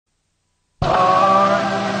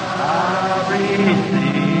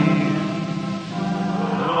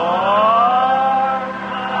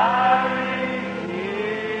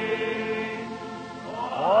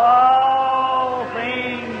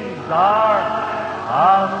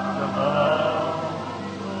of the love,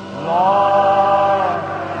 Lord,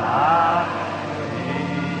 I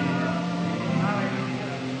praise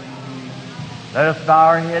Thee. Let us bow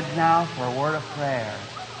our heads now for a word of prayer.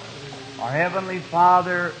 Our Heavenly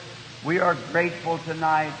Father, we are grateful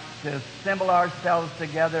tonight to assemble ourselves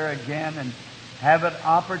together again and have an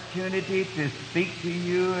opportunity to speak to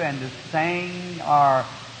you and to sing our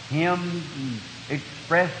hymns and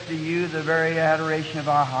express to you the very adoration of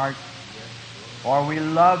our hearts. For we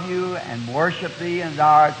love you and worship Thee, and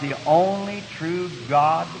Thou art the only true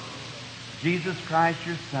God, Jesus Christ,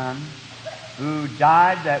 your Son, who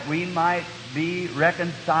died that we might be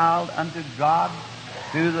reconciled unto God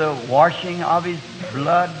through the washing of His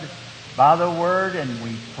blood by the Word, and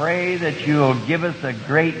we pray that You'll give us a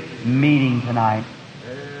great meeting tonight.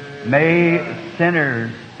 May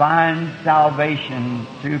sinners find salvation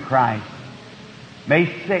through Christ. May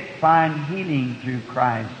sick find healing through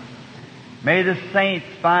Christ. May the saints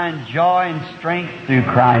find joy and strength through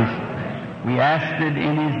Christ. We ask it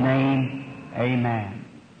in His name. Amen.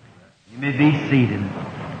 You may be seated.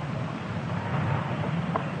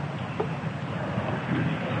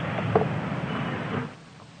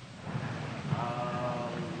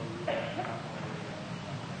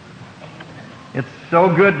 It's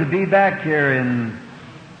so good to be back here in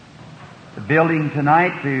the building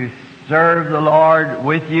tonight to serve the Lord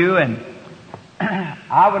with you. And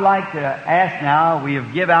I would like to ask now, we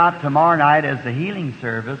have give out tomorrow night as the healing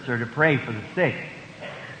service or to pray for the sick.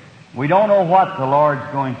 We don't know what the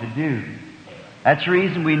Lord's going to do. That's the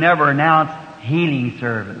reason we never announce healing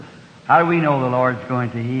service. How do we know the Lord's going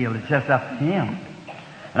to heal? It's just up to Him.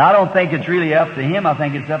 And I don't think it's really up to Him. I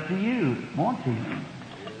think it's up to you. It won't heal.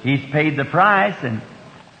 He's paid the price,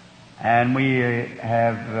 and we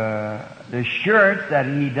have the assurance that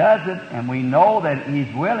He does it, and we know that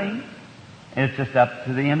He's willing. It's just up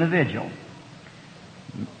to the individual.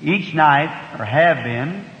 Each night, or have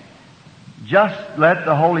been, just let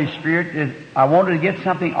the Holy Spirit, I wanted to get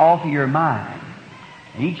something off of your mind.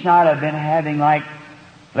 Each night I've been having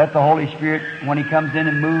let the Holy Spirit, when He comes in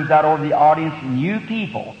and moves out over the audience, and you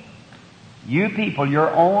people, your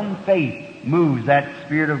own faith moves that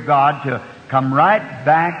Spirit of God to come right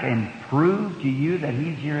back and prove to you that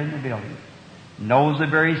He's here in the building. Knows the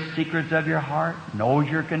very secrets of your heart, knows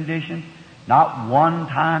your condition. Not one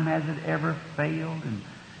time has it ever failed, and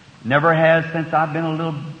never has since I've been a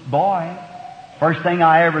little boy. First thing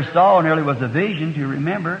I ever saw nearly was a vision to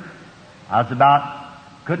remember. I was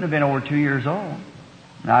couldn't have been over 2 years old.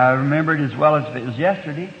 And I remember it as well as if it was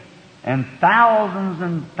yesterday. And thousands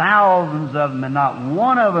of them, and not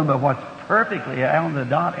one of them but what's perfectly on the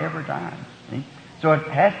dot every time. See? So it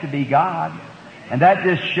has to be God. And that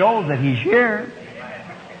just shows that He's here.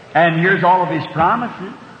 And here's all of His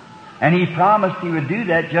promises. And He promised He would do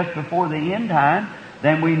that just before the end time.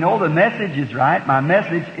 Then we know the message is right. My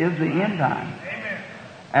message is the end time.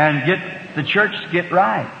 And get the church to get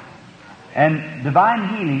right. And divine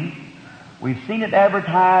healing, we've seen it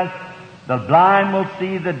advertised. The blind will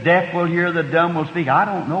see, the deaf will hear, the dumb will speak. I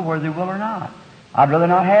don't know whether they will or not. I'd rather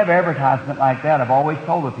not have advertisement like that. I've always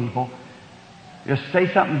told the people, just say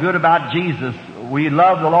something good about Jesus. We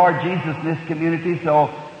love the Lord Jesus in this community, so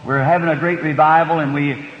we're having a great revival, and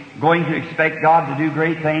we're going to expect God to do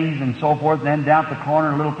great things and so forth. And then down at the corner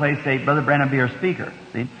in a little place, say, Brother Branham, be our speaker.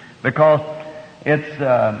 See? Because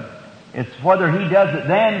it's whether He does it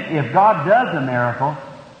then. If God does a miracle,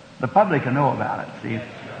 the public will know about it. See?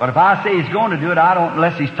 But if I say He's going to do it,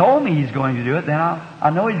 unless He's told me He's going to do it, then I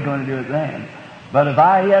know He's going to do it then. But if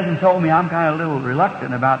He hasn't told me, I'm kind of a little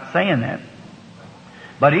reluctant about saying that.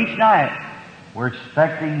 But each night, we're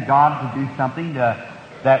expecting God to do something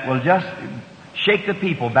that will just shake the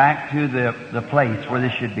people back to the place where they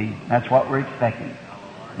should be. That's what we're expecting.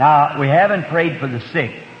 Now, we haven't prayed for the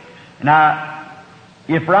sick. Now,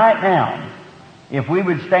 if right now, if we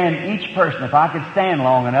would stand each person, if I could stand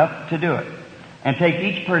long enough to do it, and take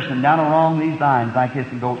each person down along these lines like this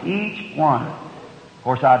and go each one. Of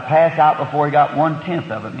course, I'd pass out before we got 1/10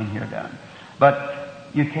 of them in here done. But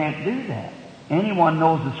you can't do that. Anyone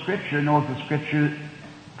knows the Scripture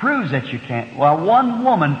proves that you can't. Well, one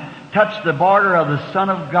woman touched the border of the Son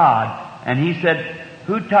of God, and He said,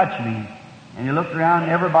 "Who touched me?" And He looked around,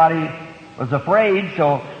 and everybody was afraid,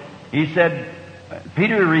 so He said,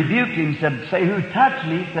 Peter rebuked Him, said, "Say, who touched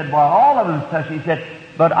me?" He said, "Well, all of them touched me." He said,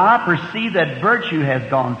 "But I perceive that virtue has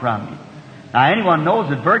gone from you." Now, anyone knows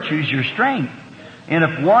that virtue is your strength. And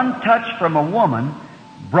if one touch from a woman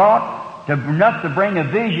brought enough to bring a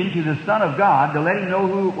vision to the Son of God, to let Him know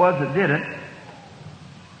who it was that did it,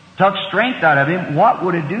 took strength out of Him, what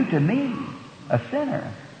would it do to me, a sinner,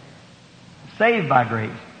 saved by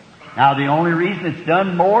grace? Now, the only reason it's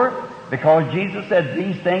done more, because Jesus said,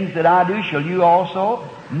 these things that I do shall you also,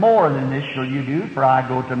 more than this shall you do, for I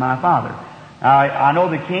go to my Father. Now, I know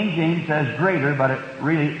the King James says greater, but it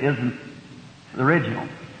really isn't the original.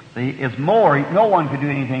 See, it's more. No one could do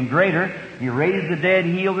anything greater. He raised the dead,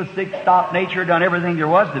 healed the sick, stopped nature, done everything there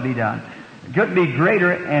was to be done. It couldn't be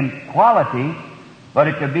greater in quality, but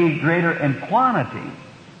it could be greater in quantity.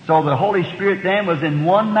 So the Holy Spirit then was in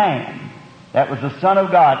one man. That was the Son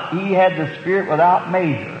of God. He had the Spirit without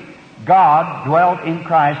measure. God dwelt in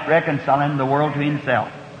Christ, reconciling the world to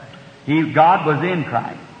Himself. God was in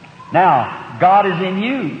Christ. Now, God is in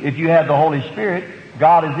you. If you have the Holy Spirit,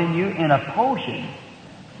 God is in you in a portion.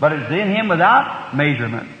 But it's in Him without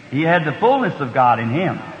measurement. He had the fullness of God in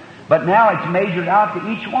Him. But now it's measured out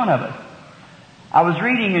to each one of us. I was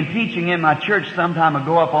reading and teaching in my church some time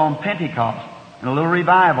ago up on Pentecost, in a little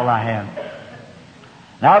revival I had.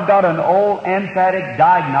 Now I've got an old emphatic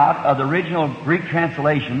diagnot of the original Greek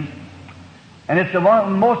translations, and it's one of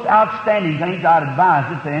the most outstanding things I'd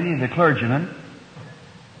advise it to any of the clergymen.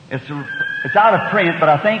 It's out of print, but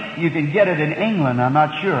I think you can get it in England, I'm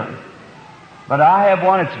not sure. But I have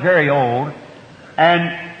one that's very old,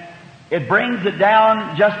 and it brings it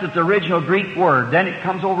down just at the original Greek word. Then it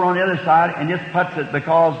comes over on the other side and just puts it,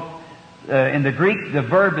 because in the Greek the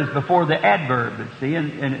verb is before the adverb, see,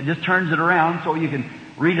 and it just turns it around so you can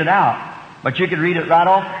read it out. But you can read it right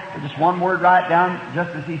off, just one word right down,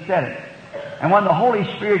 just as he said it. And when the Holy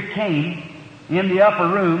Spirit came in the upper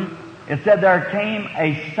room, it said there came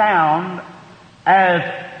a sound as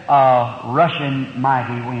a rushing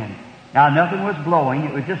mighty wind. Now nothing was blowing,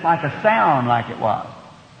 it was just like a sound like it was.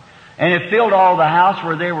 And it filled all the house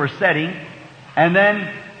where they were sitting, and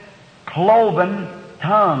then cloven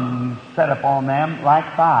tongues set upon them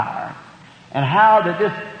like fire. And how that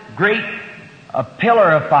this great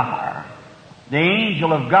pillar of fire, the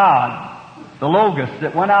angel of God, the Logos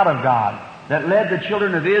that went out of God, that led the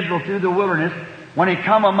children of Israel through the wilderness, when it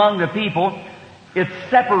come among the people, it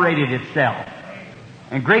separated itself.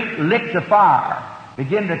 And great licks of fire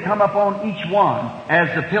began to come upon each one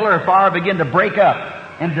as the pillar of fire began to break up.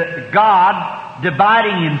 And God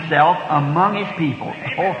dividing Himself among His people.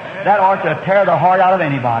 Oh, that ought to tear the heart out of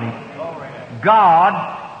anybody.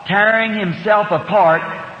 God tearing Himself apart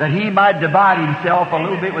that He might divide Himself a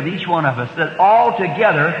little bit with each one of us. That all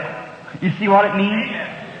together, you see what it means?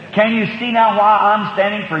 Can you see now why I'm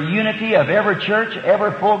standing for unity of every church,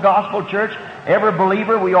 every full gospel church, every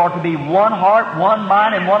believer? We ought to be one heart, one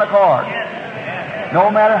mind, and one accord.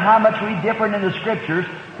 No matter how much we differ in the Scriptures,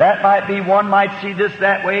 that might be, one might see this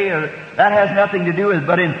that way, or that has nothing to do with it.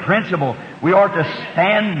 But in principle, we ought to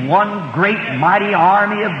stand one great mighty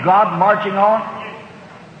army of God marching on.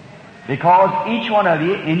 Because each one of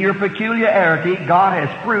you, in your peculiarity, God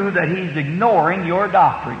has proved that He's ignoring your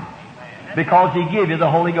doctrine. Because He gave you the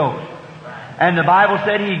Holy Ghost. And the Bible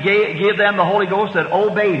said He gave them the Holy Ghost that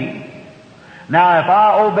obeyed Him. Now, if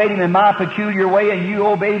I obeyed Him in my peculiar way and you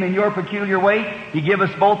obey Him in your peculiar way, He give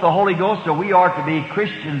us both the Holy Ghost, so we are to be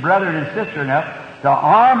Christian brethren and sister enough to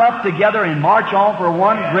arm up together and march on for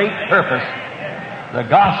one great purpose, the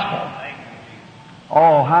gospel.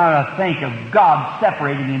 Oh, how to think of God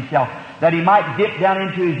separating Himself, that He might dip down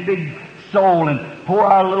into His big soul and pour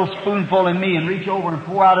out a little spoonful in me and reach over and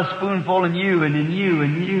pour out a spoonful in you and in you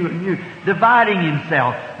and you and you, dividing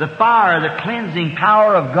Himself, the fire, the cleansing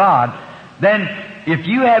power of God. Then if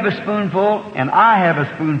you have a spoonful and I have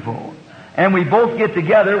a spoonful and we both get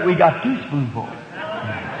together, we got 2 spoonfuls.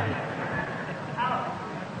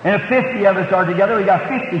 And if 50 of us are together, we got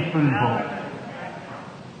 50 spoonfuls.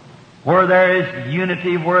 Where there is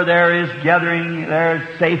unity, where there is gathering, there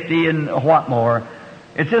is safety, and what more.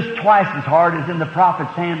 It's just twice as hard as in the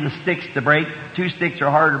prophet's hand, the sticks to break. 2 sticks are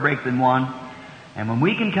harder to break than one. And when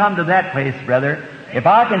we can come to that place, brother, if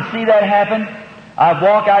I can see that happen, I'd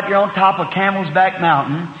walk out here on top of Camel's Back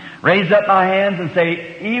Mountain, raise up my hands and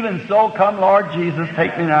say, even so, come Lord Jesus,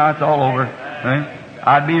 take me now, it's all over. Right?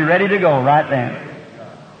 I'd be ready to go right then.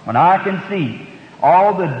 When I can see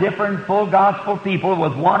all the different full gospel people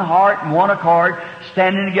with one heart and one accord,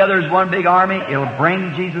 standing together as one big army, it'll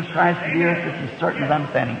bring Jesus Christ to the earth just as certain as I'm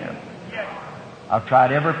standing there. I've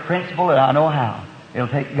tried every principle that I know how. It'll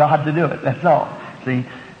take God to do it, that's all. See,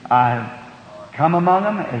 I've come among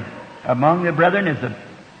them, among the brethren,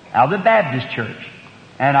 out of the Baptist church.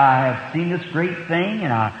 And I have seen this great thing,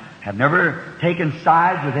 and I have never taken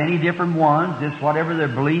sides with any different ones, just whatever their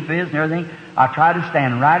belief is and everything. I try to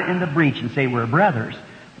stand right in the breach and say, we're brothers.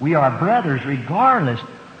 We are brothers regardless.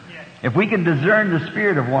 If we can discern the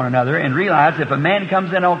spirit of one another and realize if a man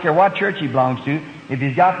comes in, I don't care what church he belongs to, if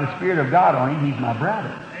he's got the Spirit of God on him, he's my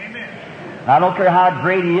brother. Amen. And I don't care how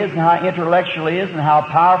great he is and how intellectual he is and how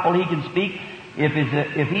powerful he can speak.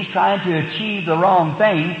 If he's trying to achieve the wrong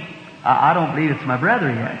thing, I don't believe it's my brother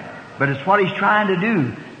yet. But it's what he's trying to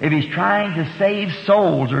do. If he's trying to save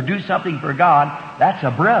souls or do something for God, that's a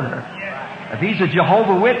brother. If he's a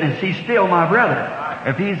Jehovah's Witness, he's still my brother.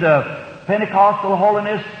 If he's a Pentecostal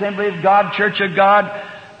Holiness, Assembly of God, Church of God,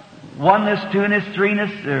 oneness, two-ness,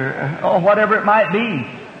 three-ness, or whatever it might be,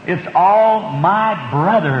 it's all my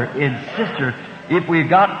brother and sister. If we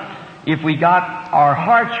got our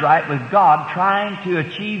hearts right with God, trying to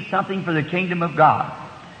achieve something for the kingdom of God.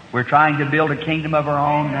 We're trying to build a kingdom of our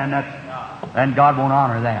own, and God won't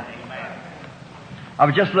honor that. I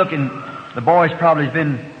was just looking, the boys probably have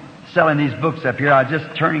been selling these books up here. I was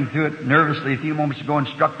just turning through it nervously a few moments ago and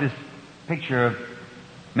struck this picture of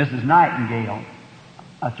Mrs. Nightingale.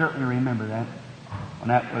 I certainly remember that when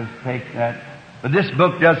that was taken. But this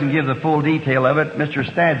book doesn't give the full detail of it. Mr.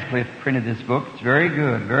 Stadscliffe printed this book. It's very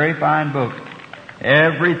good, very fine book.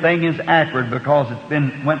 Everything is accurate because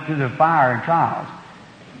it's went through the fire and trials.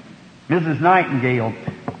 Mrs. Nightingale.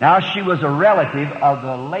 Now, she was a relative of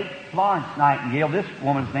the late Florence Nightingale. This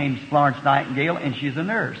woman's name's Florence Nightingale, and she's a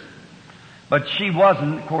nurse. But she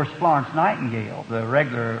wasn't, of course, Florence Nightingale, the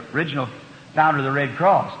original founder of the Red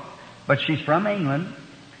Cross. But she's from England,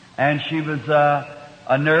 and she was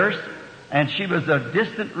a nurse, and she was a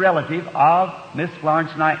distant relative of Miss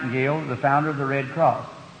Florence Nightingale, the founder of the Red Cross.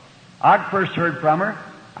 I first heard from her.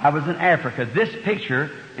 I was in Africa. This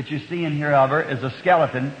picture that you see in here of her is a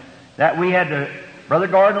skeleton that we had to, Brother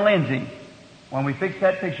Gordon Lindsay, when we fixed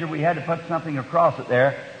that picture, we had to put something across it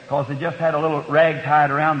there because they just had a little rag tied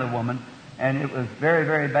around the woman, and it was very,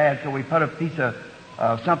 very bad. So we put a piece of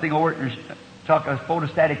something over it and took a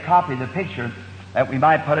photostatic copy of the picture that we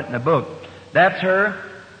might put it in the book. That's her.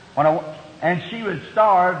 And she was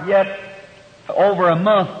starved yet over a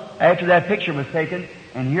month after that picture was taken,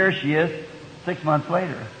 and here she is 6 months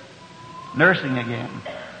later, nursing again.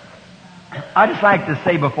 I'd just like to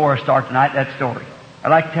say before I start tonight that story. I'd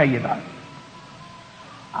like to tell you about it.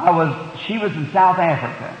 She was in South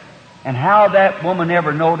Africa, and how that woman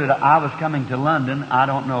ever knew that I was coming to London, I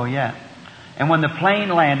don't know yet. And when the plane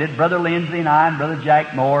landed, Brother Lindsay and I and Brother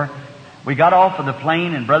Jack Moore, we got off of the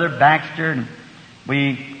plane, and Brother Baxter, and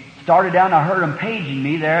we started down. I heard them paging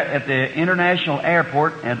me there at the international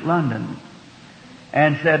airport at London,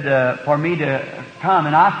 and said for me to come,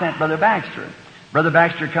 and I sent Brother Baxter. Brother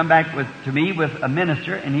Baxter come back to me with a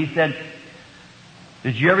minister, and he said,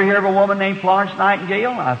 "Did you ever hear of a woman named Florence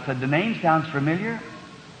Nightingale?" I said, "The name sounds familiar."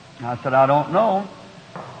 I said, "I don't know."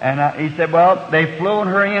 And he said, "Well, they've flown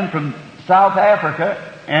her in from South Africa,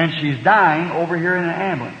 and she's dying over here in an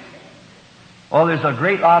ambulance." Well, there's a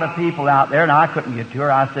great lot of people out there, and I couldn't get to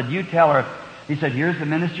her. I said, "You tell her." He said, "Here's the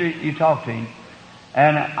minister, you talk to him."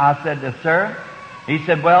 And I said, "Sir?" He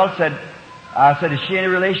said, I said, "Is she any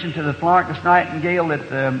relation to the Florence Nightingale,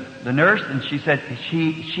 the nurse?" And she said,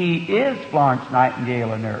 she is Florence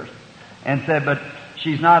Nightingale, a nurse. And said, "But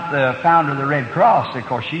she's not the founder of the Red Cross. Of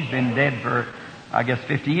course, she's been dead for, I guess,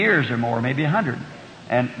 50 years or more, maybe 100.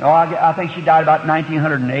 And I think she died about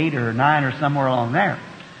 1908 or 9 or somewhere along there.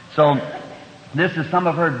 So this is some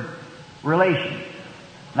of her relations."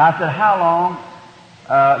 And I said, "How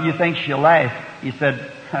long you think she'll last?" He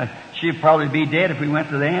said, "She'd probably be dead if we went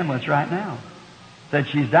to the ambulance right now." Said,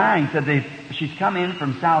 "She's dying." Said, she's come in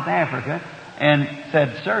from South Africa, and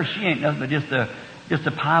said, "Sir, she ain't nothing but just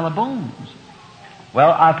a pile of bones."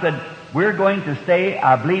 Well, I said, "We're going to stay,"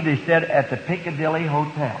 I believe they said, "at the Piccadilly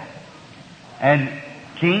Hotel." And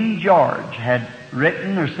King George had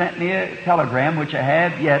written or sent me a telegram, which I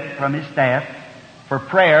have yet, from his staff, for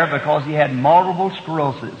prayer because he had multiple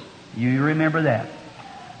sclerosis. You remember that.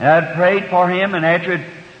 And I prayed for him, and after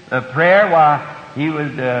the prayer, he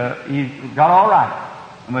got all right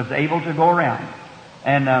and was able to go around.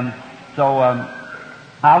 And so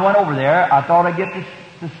I went over there. I thought I'd get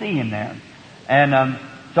to see him there. And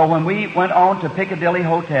so when we went on to Piccadilly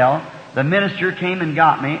Hotel, the minister came and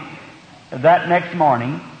got me that next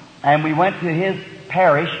morning, and we went to his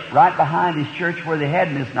parish right behind his church where they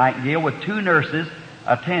had Miss Nightingale with 2 nurses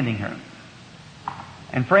attending her.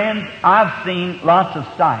 And friends, I've seen lots of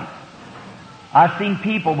sights. I've seen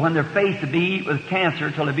people when their face would be with cancer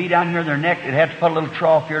till it'd be down here in their neck, they'd have to put a little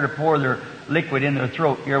trough here to pour their liquid in their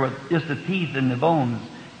throat here with just the teeth and the bones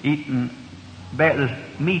eaten, the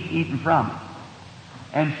meat eaten from it.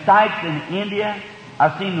 And sights in India,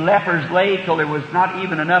 I've seen lepers lay till there was not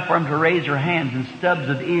even enough for them to raise their hands, and stubs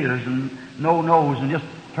of ears and no nose, and just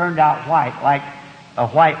turned out white, like a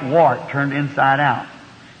white wart turned inside out.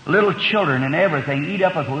 Little children and everything eat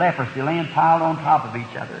up with leprosy, laying piled on top of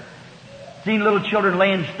each other. Seen little children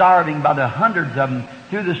laying starving by the hundreds of them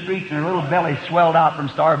through the streets, and their little bellies swelled out from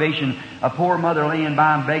starvation. A poor mother laying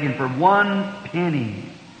by and begging for 1 penny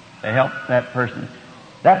to help that person.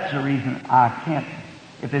 That's the reason I can't.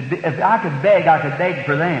 If I could beg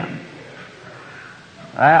for them.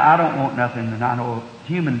 I don't want nothing that I know of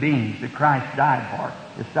human beings that Christ died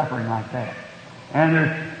for is suffering like that. And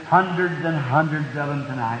there's hundreds and hundreds of them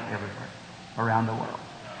tonight everywhere around the world.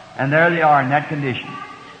 And there they are in that condition.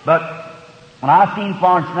 But when I seen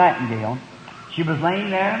Florence Nightingale, she was laying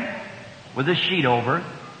there with a sheet over,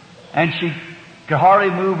 and she could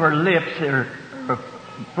hardly move her lips. Her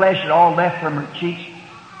flesh had all left from her cheeks.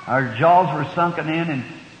 Her jaws were sunken in, and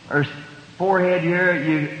her forehead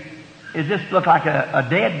here, it just looked like a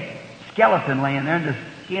dead skeleton laying there, and the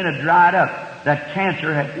skin had dried up. That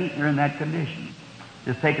cancer had eaten her in that condition,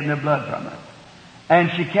 just taking the blood from her.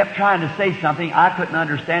 And she kept trying to say something I couldn't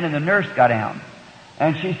understand, and the nurse got down.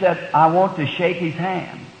 And she said, I want to shake his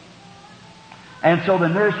hand. And so the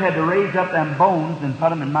nurse had to raise up them bones and put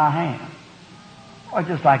them in my hand. Or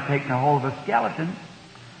just like taking a hold of a skeleton.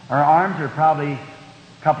 Her arms are probably a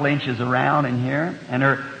couple inches around in here, and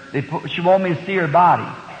she wanted me to see her body.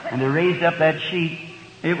 And they raised up that sheet.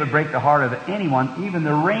 It would break the heart of anyone. Even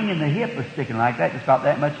the ring in the hip was sticking like that, just about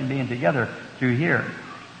that much and being together through here.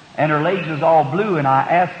 And her legs was all blue, and I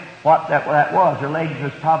asked what that was. Her legs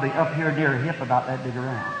was probably up here near her hip, about that big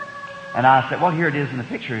around. And I said, well, here it is in the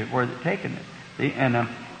picture where they're taking it. See? And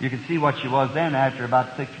you can see what she was then after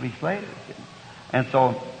about 6 weeks later. And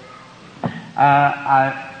so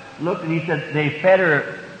I looked, and he said they fed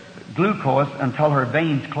her glucose until her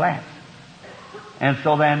veins collapsed. And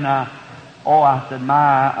so then, I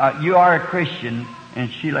said, you are a Christian.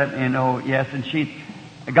 And she let me know, yes. And she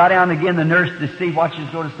got down again, the nurse, to see what she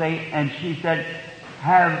was going to say. And she said,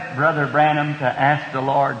 have Brother Branham to ask the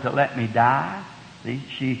Lord to let me die. See,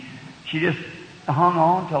 she just hung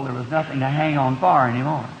on till there was nothing to hang on for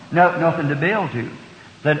anymore. Nothing to build to.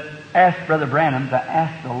 Said, ask Brother Branham to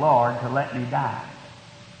ask the Lord to let me die.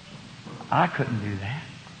 I couldn't do that.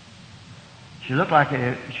 She looked like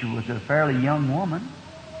she was a fairly young woman.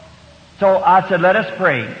 So I said, let us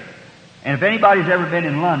pray. And if anybody's ever been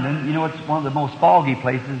in London, you know it's one of the most foggy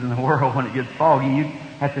places in the world. When it gets foggy, you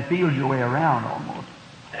have to feel your way around almost.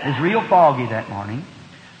 It was real foggy that morning.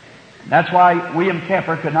 That's why William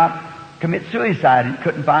Kemper could not commit suicide. He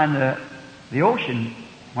couldn't find the ocean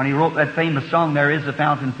when he wrote that famous song, There Is a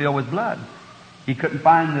Fountain Filled with Blood. He couldn't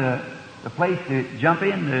find the place to jump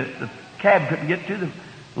in. The cab couldn't get to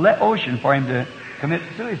the ocean for him to commit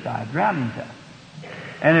suicide, drown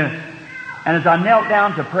himself. And as I knelt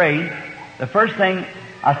down to pray, the first thing,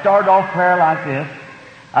 I started off prayer like this.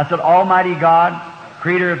 I said, Almighty God,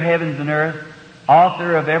 Creator of heavens and earth,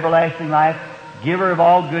 Author of everlasting life, Giver of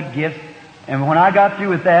all good gifts. And when I got through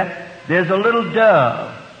with that, there's a little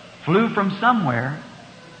dove flew from somewhere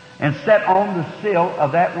and sat on the sill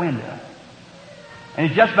of that window. And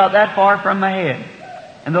it's just about that far from my head.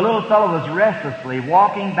 And the little fellow was restlessly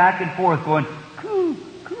walking back and forth going, coo,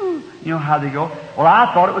 coo. You know how they go? Well,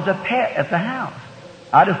 I thought it was a pet at the house.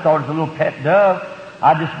 I just thought it was a little pet dove.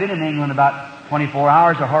 I'd just been in England about 24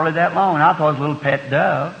 hours or hardly that long, and I thought it was a little pet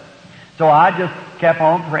dove. So I just kept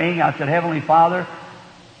on praying. I said, Heavenly Father,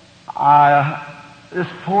 this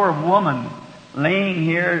poor woman laying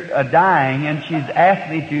here dying, and she's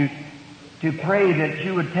asked me to pray that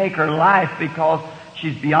you would take her life because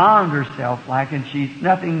she's beyond herself, and she's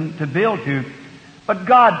nothing to build to. But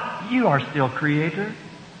God, you are still Creator.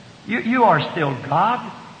 You are still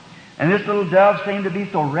God. And this little dove seemed to be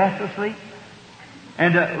so restlessly.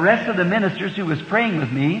 And the rest of the ministers who was praying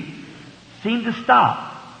with me seemed to stop.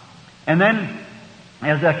 And then,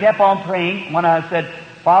 as I kept on praying, when I said,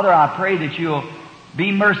 Father, I pray that you'll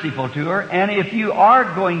be merciful to her, and if you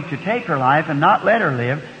are going to take her life and not let her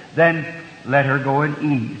live, then let her go in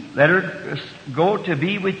ease. Let her go to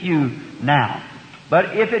be with you now.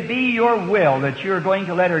 But if it be your will that you're going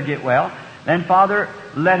to let her get well, then, Father,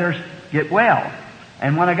 let her get well.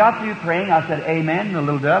 And when I got through praying, I said, Amen, and the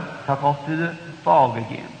little dove took off to the fog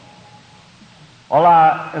again. Well,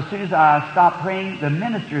 as soon as I stopped praying, the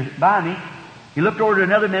minister by me, he looked over to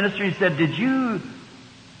another minister and he said, did you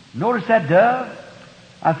notice that dove?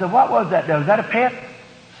 I said, what was that dove? Is that a pet?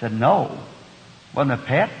 I said, no. Wasn't a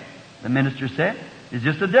pet, the minister said. It's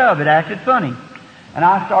just a dove. It acted funny. And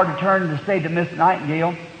I started turning to say to Miss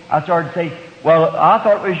Nightingale, I started to say, well, I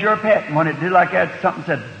thought it was your pet. And when it did like that, something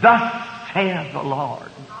said, thus saith the Lord.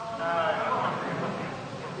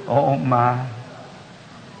 Oh, my.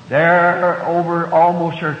 There, over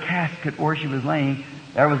almost her casket where she was laying,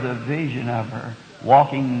 there was a vision of her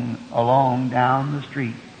walking along down the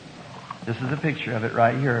street. This is a picture of it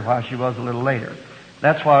right here, while she was a little later.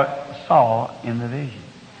 That's what I saw in the vision.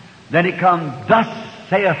 Then it comes, thus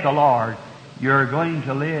saith the Lord, you're going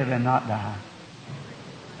to live and not die.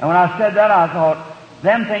 And when I said that, I thought,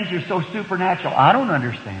 them things are so supernatural. I don't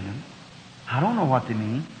understand them. I don't know what they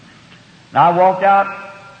mean. And I walked out.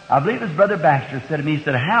 I believe his brother Baxter said to me, he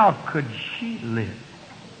said, how could she live?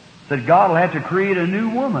 He said, God will have to create a new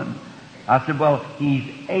woman. I said, well,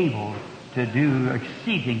 He's able to do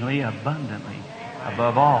exceedingly abundantly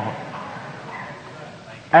above all.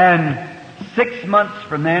 And 6 months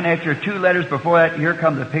from then, after 2 letters before that, here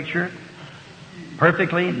comes the picture.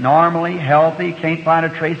 Perfectly, normally, healthy, can't find a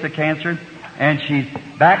trace of cancer. And she's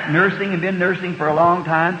back nursing and been nursing for a long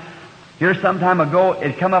time. Here some time ago,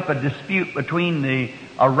 it come up a dispute between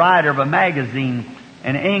a writer of a magazine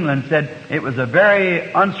in England said it was a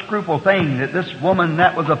very unscrupulous thing that this woman,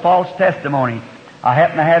 that was a false testimony. I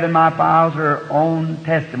happen to have in my files her own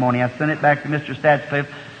testimony. I sent it back to Mr. Statscliffe.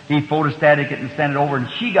 He photostated it and sent it over, and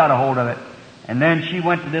she got a hold of it. And then she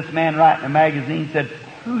went to this man writing a magazine and said,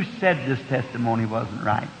 who said this testimony wasn't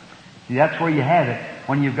right? See, that's where you have it.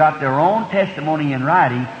 When you've got their own testimony in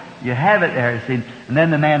writing, you have it there, see. And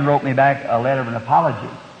then the man wrote me back a letter of an apology.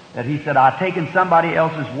 That he said, I've taken somebody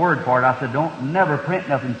else's word for it. I said, don't never print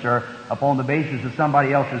nothing, sir, upon the basis of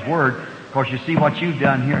somebody else's word. Of course, you see what you've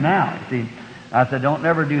done here now, see. I said, don't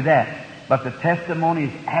never do that. But the testimony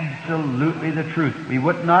is absolutely the truth. We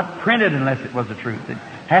would not print it unless it was the truth. It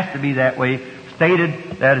has to be that way,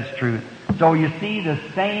 stated that it's truth. So you see, the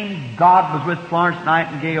same God was with Florence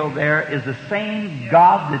Nightingale there is the same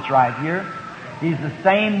God that's right here. He's the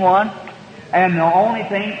same one. And the only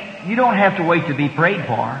thing, you don't have to wait to be prayed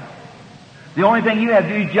for. The only thing you have to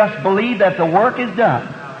do is just believe that the work is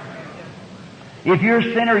done. If you're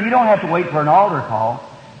a sinner, you don't have to wait for an altar call.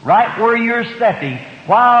 Right where you're stepping,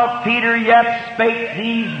 while Peter yet spake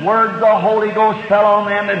these words, the Holy Ghost fell on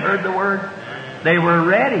them that heard the word. They were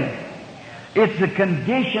ready. It's the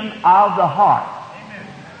condition of the heart.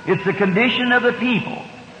 It's the condition of the people.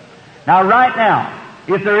 Now, right now,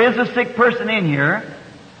 if there is a sick person in here,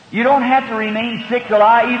 you don't have to remain sick till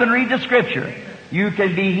I even read the Scripture. You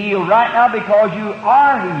can be healed right now because you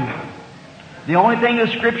are healed. The only thing the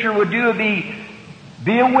Scripture would do would be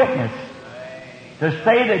a witness. To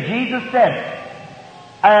say that Jesus said it.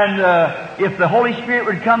 And if the Holy Spirit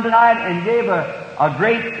would come tonight and gave a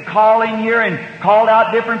great call in here and called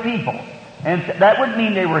out different people, and that wouldn't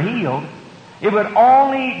mean they were healed. It would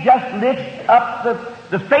only just lift up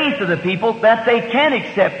the faith of the people that they can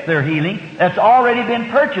accept their healing that's already been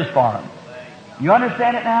purchased for them. You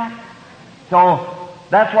understand it now? So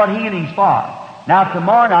that's what healing's for. Now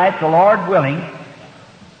tomorrow night, the Lord willing,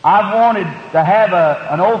 I've wanted to have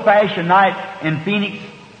an old-fashioned night in Phoenix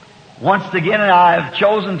once again, and I've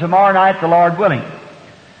chosen tomorrow night, the Lord willing.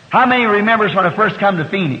 How many remembers when I first come to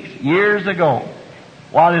Phoenix years ago?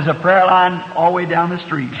 While there's a prayer line all the way down the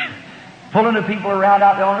street, pulling the people around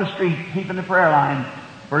out there on the street, keeping the prayer line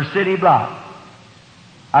for a city block.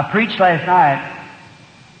 I preached last night,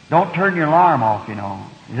 don't turn your alarm off, you know.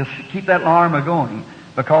 Just keep that alarm going,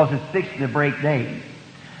 because it's fixing to break day.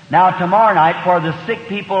 Now tomorrow night, for the sick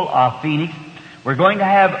people of Phoenix, we're going to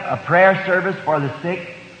have a prayer service for the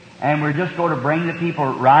sick, and we're just going to bring the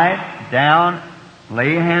people right down,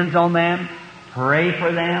 lay hands on them, pray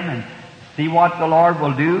for them, and see what the Lord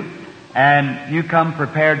will do. And you come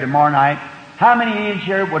prepared tomorrow night. How many in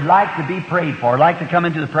here would like to be prayed for, like to come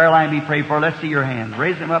into the prayer line and be prayed for? Let's see your hands.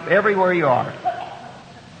 Raise them up everywhere you are.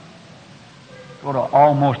 Go to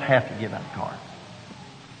almost have to give out a card.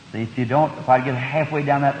 See, if you don't, if I get halfway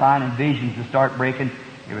down that line and visions to start breaking,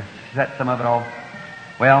 it would set some of it off.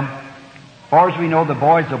 Well, as far as we know, the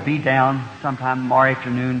boys will be down sometime tomorrow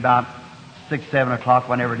afternoon, about 6, 7 o'clock,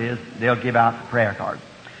 whenever it is. They'll give out the prayer cards.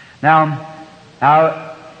 Now,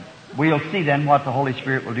 we'll see then what the Holy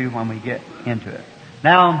Spirit will do when we get into it.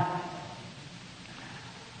 Now,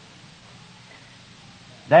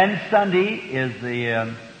 then Sunday is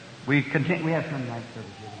the, we have Sunday night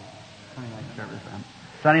service. Sunday night service.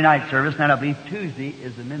 Sunday night service, and I believe Tuesday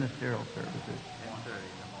is the ministerial services.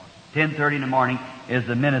 10:30 in the morning is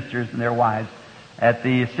the ministers and their wives at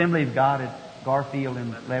the Assembly of God at Garfield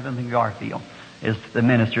and 11th and Garfield is the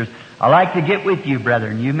ministers. I like to get with you,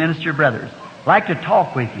 brethren, you minister brothers. I like to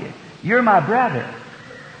talk with you. You're my brother.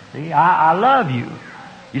 See, I love you.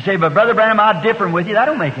 You say, but Brother Branham, I'm different with you. That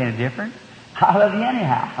don't make any difference. I love you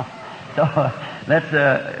anyhow. So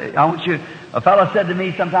I want you. A fellow said to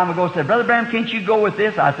me some time ago, said, Brother Branham, can't you go with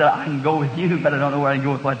this? I said, I can go with you, but I don't know where I can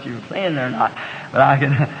go with what you're saying there or not. But I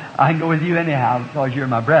can go with you anyhow because you're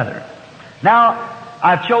my brother. Now,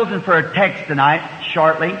 I've chosen for a text tonight,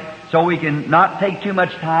 shortly, so we can not take too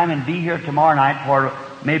much time and be here tomorrow night, or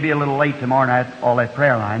maybe a little late tomorrow night, all that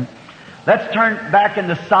prayer line. Let's turn back in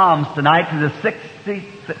the Psalms tonight to the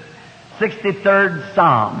 63rd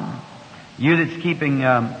Psalm. You that's keeping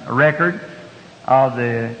a record of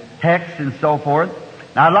the text and so forth.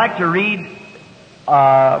 Now I'd like to read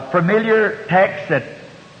a familiar text that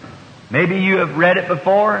maybe you have read it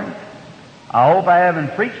before. I hope I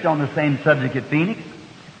haven't preached on the same subject at Phoenix.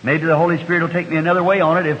 Maybe the Holy Spirit will take me another way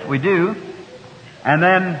on it if we do. And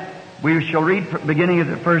then we shall read beginning of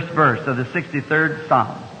the first verse of the 63rd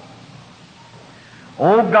Psalm.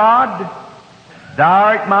 O God, Thou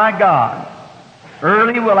art my God.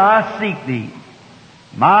 Early will I seek Thee.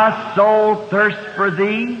 My soul thirsts for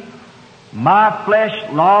Thee. My flesh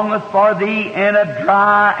longeth for Thee in a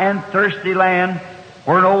dry and thirsty land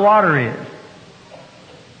where no water is,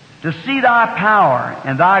 to see Thy power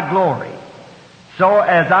and Thy glory, so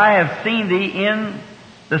as I have seen Thee in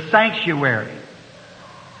the sanctuary.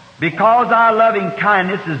 Because Thy loving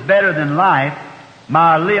kindness is better than life,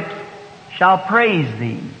 my lips shall praise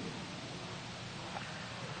Thee.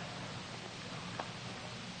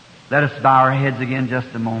 Let us bow our heads again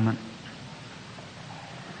just a moment.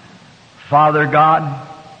 Father God,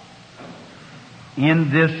 in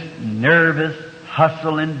this nervous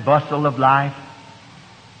hustle and bustle of life,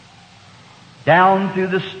 down through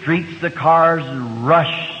the streets the cars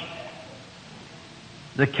rush,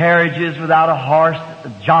 the carriages without a horse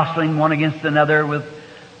jostling one against another with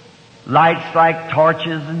lights like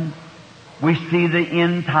torches, and we see the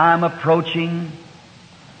end time approaching.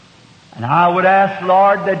 And I would ask,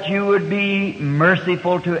 Lord, that You would be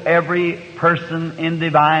merciful to every person in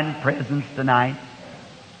divine presence tonight.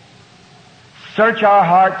 Search our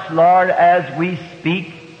hearts, Lord, as we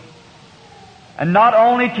speak, and not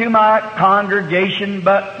only to my congregation,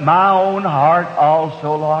 but my own heart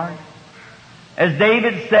also, Lord. As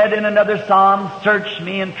David said in another psalm, search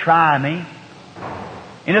me and try me.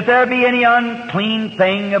 And if there be any unclean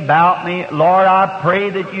thing about me, Lord, I pray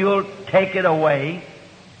that You'll take it away,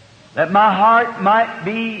 that my heart might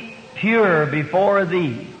be pure before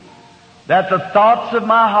Thee, that the thoughts of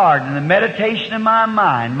my heart and the meditation of my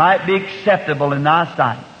mind might be acceptable in Thy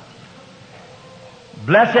sight.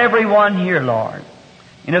 Bless everyone here, Lord.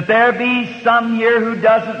 And if there be some here who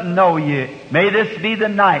doesn't know You, may this be the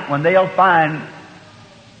night when they'll find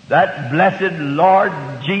that blessed Lord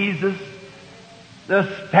Jesus, the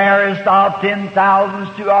fairest of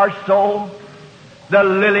 10,000s to our soul, the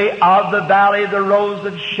lily of the valley, the rose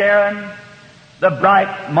of Sharon, the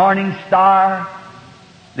bright morning star,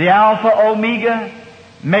 the Alpha Omega.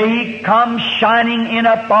 May He come shining in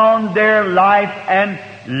upon their life and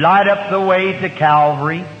light up the way to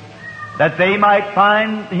Calvary, that they might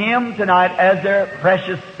find Him tonight as their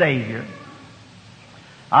precious Savior.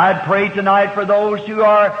 I'd pray tonight for those who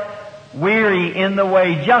are weary in the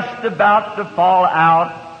way, just about to fall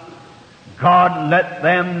out. God, let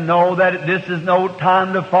them know that this is no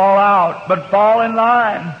time to fall out, but fall in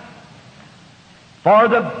line. For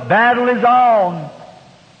the battle is on.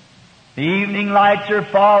 The evening lights are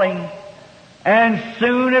falling, and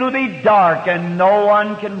soon it'll be dark and no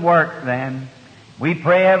one can work then. We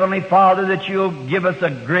pray, Heavenly Father, that You'll give us a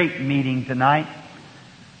great meeting tonight.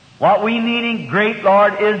 What we need in great,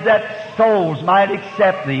 Lord, is that souls might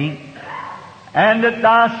accept Thee, and that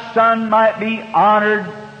Thy Son might be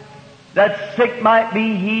honored, that sick might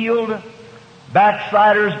be healed,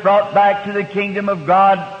 backsliders brought back to the kingdom of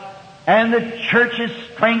God, and the churches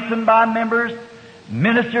strengthened by members,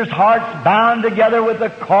 ministers' hearts bound together with the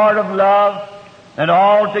cord of love, and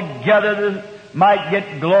all together might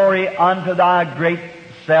get glory unto Thy great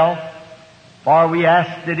self. For we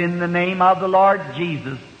ask it in the name of the Lord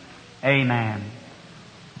Jesus. Amen.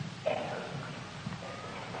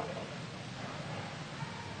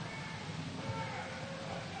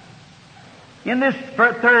 In this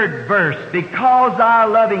third verse, because Thy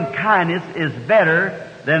loving kindness is better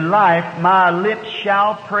than life, my lips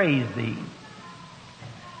shall praise Thee.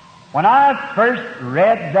 When I first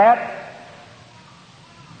read that,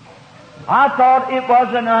 I thought it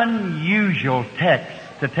was an unusual text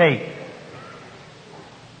to take.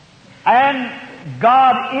 And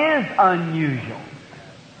God is unusual.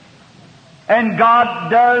 And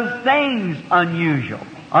God does things unusual.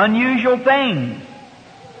 Unusual things.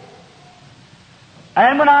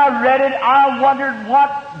 And when I read it, I wondered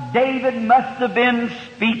what David must have been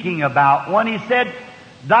speaking about when he said,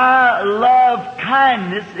 Thy love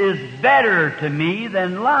kindness is better to me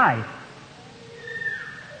than life.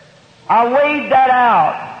 I weighed that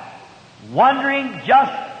out, wondering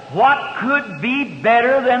just what could be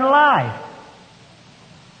better than life.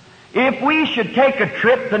 If we should take a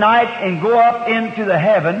trip tonight and go up into the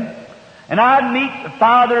heaven and I'd meet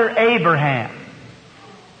Father Abraham.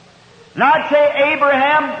 And I'd say,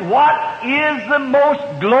 Abraham, what is the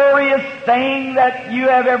most glorious thing that you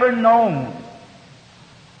have ever known?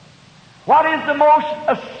 What is the most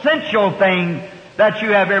essential thing that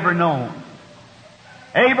you have ever known?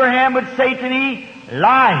 Abraham would say to me,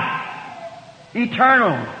 life,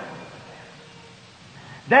 eternal.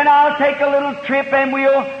 Then I'll take a little trip and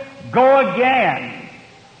we'll go again.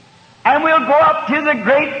 And we'll go up to the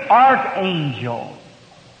great archangel,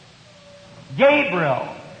 Gabriel,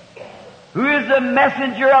 who is the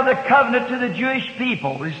messenger of the covenant to the Jewish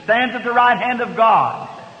people, who stands at the right hand of God,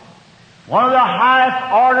 one of the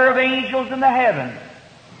highest order of angels in the heavens.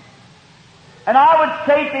 And I would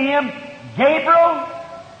say to him, Gabriel,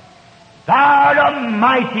 thou art a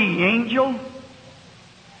mighty angel.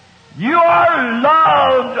 You are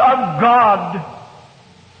loved of God.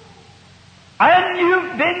 And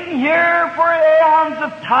you've been here for eons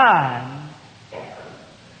of time.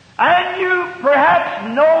 And you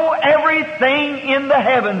perhaps know everything in the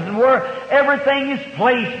heavens and where everything is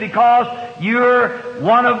placed because you're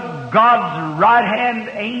one of God's right-hand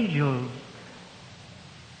angels.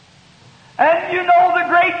 And you know the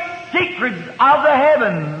great secrets of the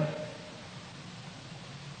heavens.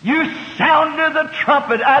 You sounded the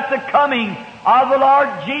trumpet at the coming of the Lord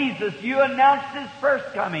Jesus. You announced His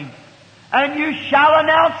first coming. And you shall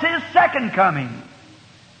announce His second coming.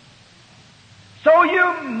 So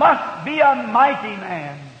you must be a mighty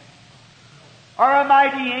man or a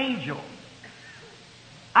mighty angel.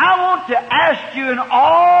 I want to ask you in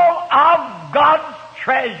all of God's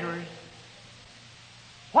treasures,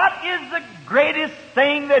 what is the greatest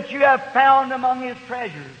thing that you have found among His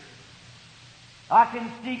treasures? I can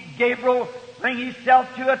see Gabriel bring himself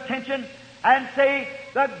to attention and say,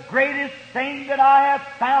 the greatest thing that I have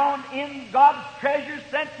found in God's treasures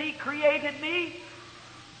since He created me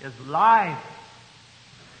is life.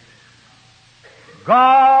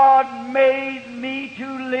 God made me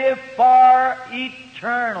to live for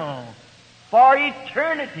eternity.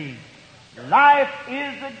 Life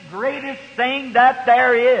is the greatest thing that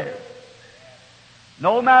there is.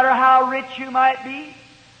 No matter how rich you might be,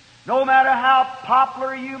 no matter how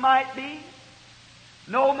popular you might be,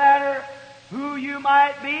 no matter who you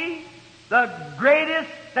might be, the greatest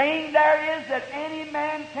thing there is that any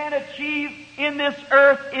man can achieve in this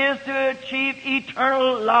earth is to achieve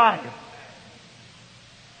eternal life.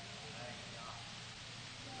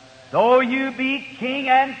 Though you be king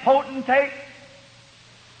and potentate,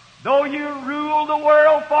 though you rule the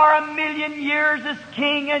world for 1,000,000 years as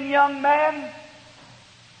king and young man,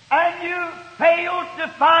 and you fail to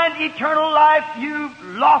find eternal life, you've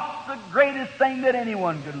lost the greatest thing that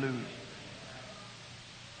anyone could lose.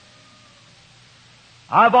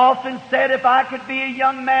 I've often said if I could be a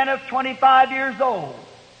young man of 25 years old,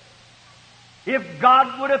 if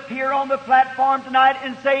God would appear on the platform tonight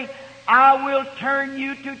and say, I will turn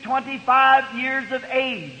you to 25 years of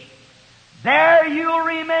age, there you'll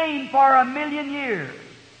remain for 1,000,000 years.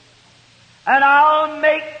 And I'll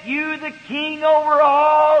make you the king over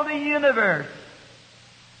all the universe.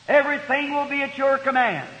 Everything will be at your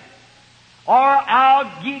command. Or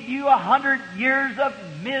I'll give you 100 years of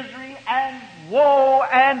misery and woe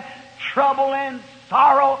and trouble and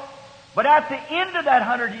sorrow. But at the end of that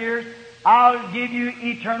 100 years, I'll give you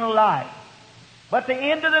eternal life. But at the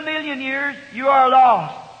end of the 1,000,000 years, you are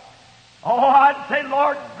lost. Oh, I'd say,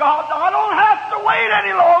 Lord God, I don't have to wait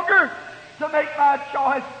any longer to make my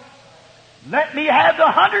choice. Let me have the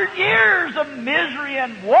 100 years of misery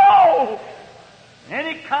and woe.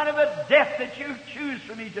 Any kind of a death that you choose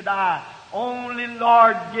for me to die. Only,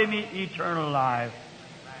 Lord, give me eternal life.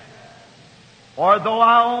 For though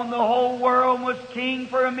I own the whole world and was king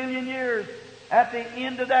for 1,000,000 years, at the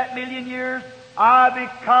end of that 1,000,000 years, I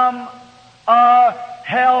become a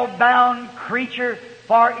hell-bound creature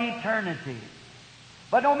for eternity.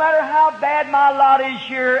 But no matter how bad my lot is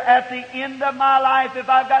here, at the end of my life, if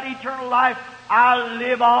I've got eternal life, I'll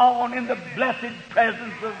live on in the blessed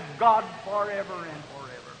presence of God forever and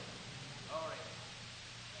forever.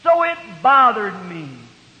 So it bothered me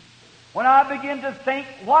when I began to think,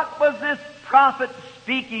 what was this prophet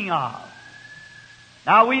speaking of?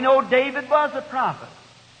 Now we know David was a prophet.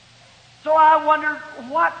 So I wondered,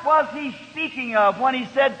 what was he speaking of when he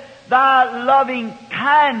said, thy loving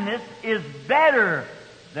kindness is better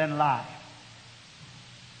than life?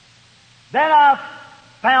 Then I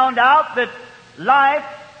found out that life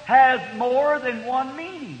has more than one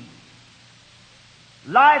meaning.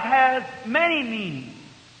 Life has many meanings.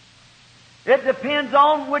 It depends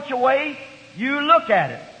on which way you look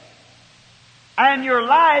at it. And your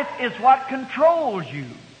life is what controls you.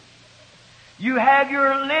 You have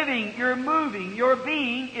your living, your moving, your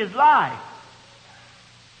being is life.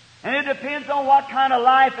 And it depends on what kind of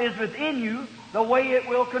life is within you, the way it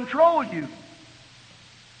will control you.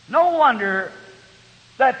 No wonder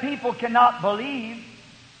that people cannot believe,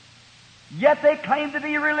 yet they claim to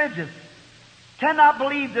be religious. Cannot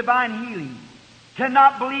believe divine healing.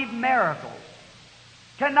 Cannot believe miracles.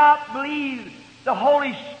 Cannot believe the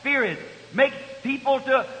Holy Spirit makes people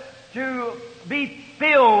to be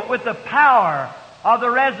filled with the power of the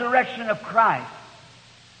resurrection of Christ.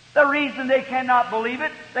 The reason they cannot believe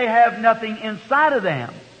it, they have nothing inside of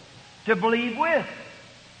them to believe with.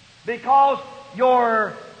 Because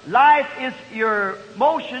your life is, your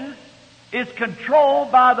motion is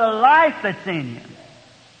controlled by the life that's in you.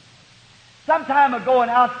 Some time ago, an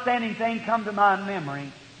outstanding thing come to my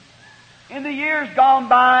memory. In the years gone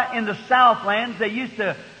by in the Southlands, they used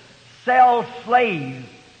to sell slaves,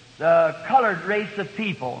 the colored race of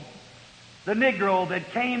people. The Negro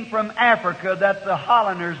that came from Africa that the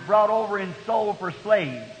Hollanders brought over and sold for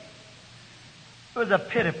slaves. It was a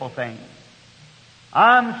pitiful thing.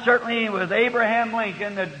 I'm certainly with Abraham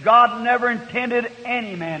Lincoln that God never intended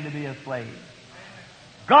any man to be a slave.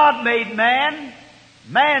 God made man,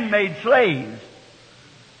 man made slaves.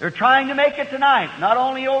 They're trying to make it tonight, not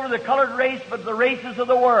only over the colored race, but the races of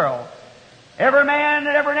the world. Every man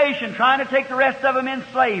and every nation trying to take the rest of them in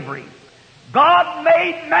slavery. God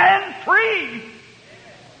made man free.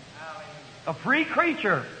 A free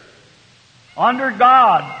creature under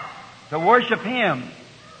God to worship Him.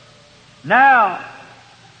 Now,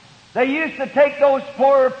 they used to take those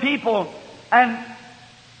poor people and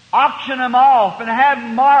auction them off and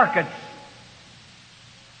have markets.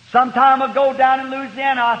 Some time ago down in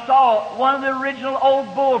Louisiana, I saw one of the original old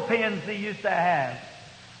bullpens they used to have,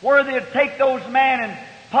 where they'd take those men and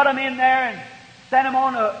put them in there and send them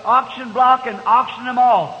on an auction block and auction them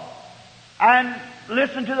off. And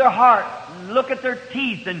listen to their heart, and look at their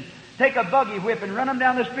teeth, and take a buggy whip and run them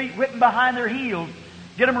down the street, whip them behind their heels,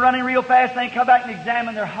 get them running real fast, and then come back and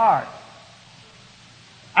examine their heart.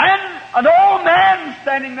 And an old man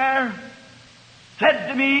standing there said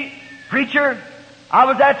to me, "Preacher, I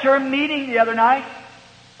was at your meeting the other night."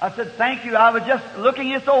 I said, "Thank you. I was just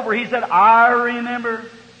looking this over." He said, "I remember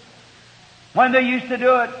when they used to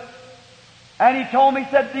do it." And he told me,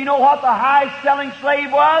 he said, "Do you know what the highest selling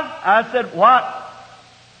slave was?" I said, "What?"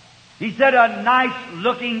 He said, "A nice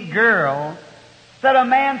looking girl." Said a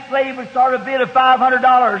man slave would start a bid of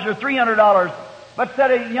 $500 or $300. But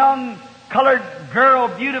said a young colored girl,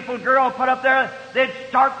 beautiful girl put up there, they'd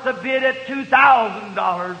start the bid at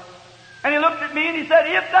 $2,000. And he looked at me and he said,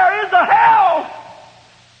 "If there is a hell,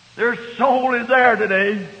 their soul is there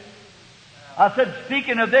today." I said,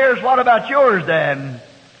 "Speaking of theirs, what about yours, Dad?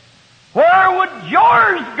 Where would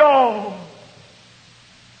yours go?"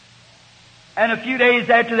 And a few days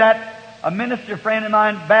after that, a minister friend of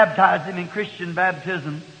mine baptized him in Christian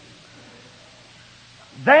baptism.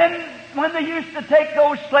 Then, when they used to take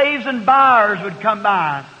those slaves, and buyers would come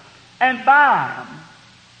by and buy them,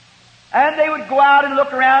 and they would go out and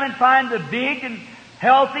look around and find the big and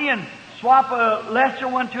healthy and swap a lesser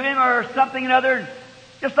one to him or something another,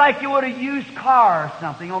 just like you would a used car or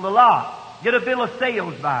something on the lot. Get a bill of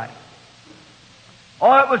sales by it.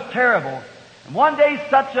 Oh, it was terrible. And one day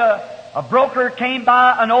such a broker came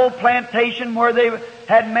by an old plantation where they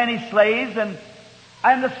had many slaves, and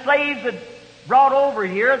the slaves had brought over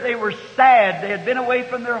here, they were sad. They had been away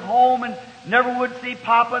from their home and never would see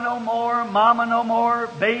Papa no more, Mama no more,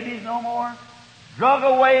 babies no more. Drug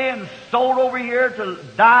away and sold over here to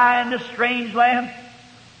die in this strange land.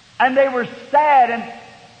 And they were sad, and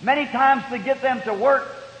many times to get them to work,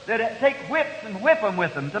 they'd take whips and whip them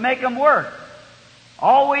with them to make them work.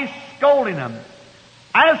 Always scolding them.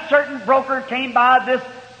 And a certain broker came by this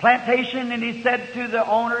plantation and he said to the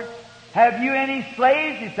owner, "Have you any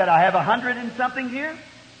slaves?" He said, "I have 100 and something here."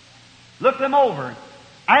 Looked them over.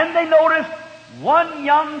 And they noticed one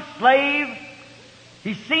young slave,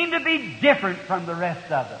 he seemed to be different from the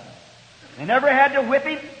rest of them. They never had to whip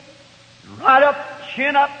him. Right up,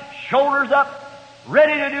 chin up, shoulders up,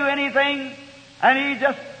 ready to do anything. And he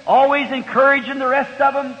just always encouraging the rest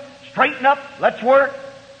of them, "Straighten up, let's work."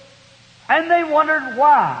 And they wondered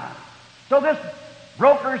why. So this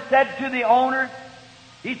broker said to the owner,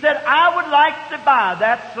 he said, "I would like to buy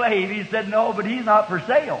that slave." He said, "No, but he's not for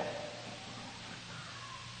sale."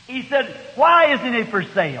 He said, "Why isn't he for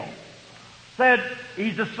sale?" Said,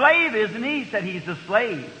 "He's a slave, isn't he?" He said, "He's a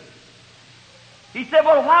slave." He said,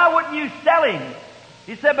 "Well, why wouldn't you sell him?"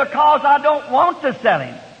 He said, "Because I don't want to sell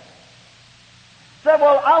him." Said,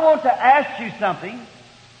 "Well, I want to ask you something.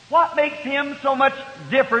 What makes him so much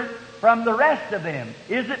different from the rest of them?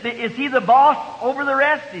 Is he the boss over the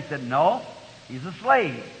rest? He said, no, he's a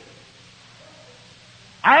slave.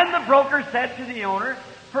 And the broker said to the owner,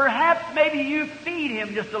 perhaps maybe you feed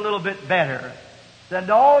him just a little bit better. Said,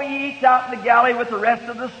 no, he eats out in the galley with the rest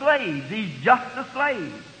of the slaves. He's just a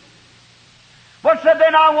slave. But said,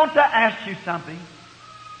 then I want to ask you something.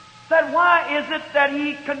 Said, why is it that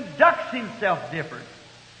he conducts himself different?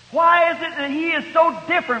 Why is it that he is so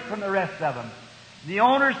different from the rest of them? The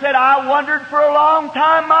owner said, I wondered for a long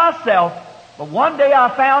time myself, but one day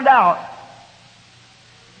I found out.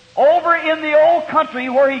 Over in the old country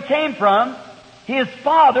where he came from, his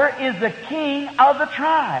father is the king of the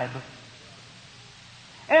tribe.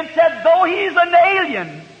 And said, though he's an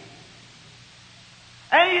alien,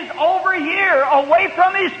 and he's over here away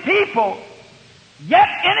from his people, yet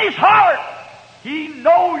in his heart, he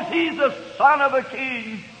knows he's the son of a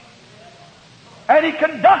king. And he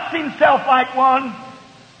conducts himself like one.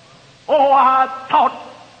 Oh, I thought,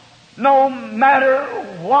 no matter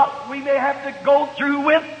what we may have to go through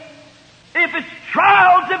with, if it's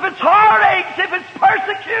trials, if it's heartaches, if it's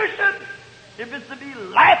persecution, if it's to be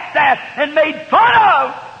laughed at and made fun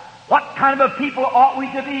of, what kind of a people ought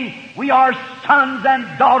we to be? We are sons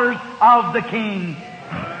and daughters of the King.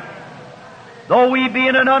 Though we be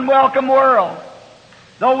in an unwelcome world,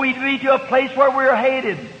 though we be to a place where we're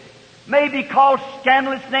hated, may be called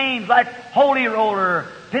scandalous names like Holy Roller,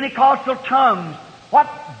 Pentecostal tongues, what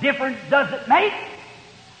difference does it make?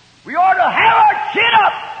 We ought to have our chin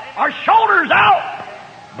up, our shoulders out,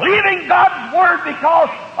 believing God's Word, because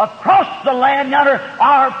across the land yonder,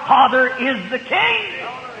 our Father is the King.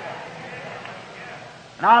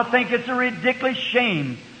 And I think it's a ridiculous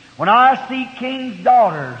shame when I see kings'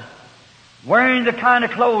 daughters wearing the kind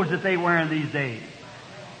of clothes that they wear in these days.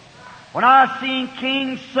 When I seen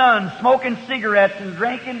king's sons smoking cigarettes and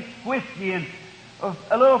drinking whiskey and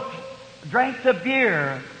a little drinks of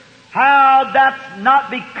beer, how that's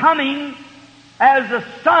not becoming as the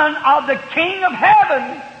son of the King of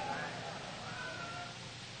heaven.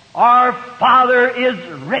 Our Father is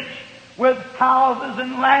rich with houses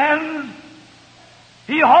and lands.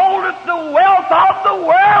 He holdeth the wealth of the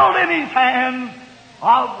world in His hands,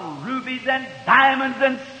 of rubies and diamonds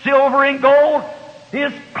and silver and gold.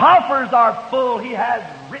 His coffers are full. He has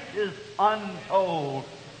riches untold.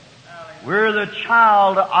 We're the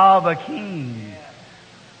child of a king.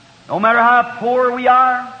 No matter how poor we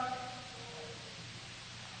are,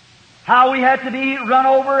 how we have to be run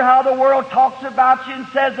over, how the world talks about you and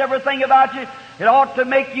says everything about you, it ought to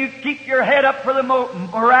make you keep your head up for the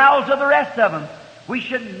morals of the rest of them. We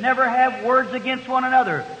should never have words against one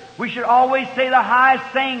another. We should always say the highest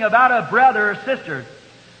thing about a brother or sister.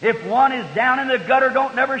 If one is down in the gutter,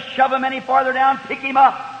 don't never shove him any farther down. Pick him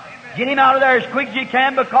up. Amen. Get him out of there as quick as you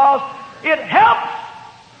can, because it helps.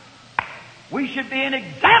 We should be an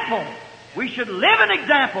example. We should live an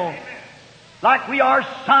example. Amen. Like we are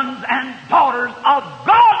sons and daughters of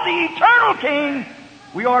God, the eternal King.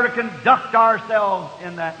 We are to conduct ourselves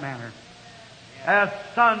in that manner as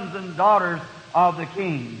sons and daughters of the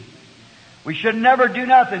King. We should never do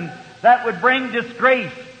nothing that would bring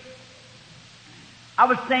disgrace. I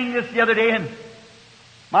was saying this the other day, and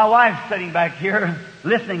my wife's sitting back here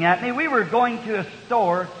listening at me. We were going to a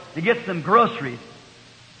store to get some groceries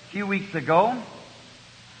a few weeks ago.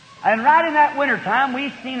 And right in that wintertime, we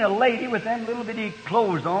seen a lady with them little bitty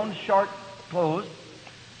clothes on, short clothes,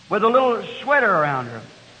 with a little sweater around her.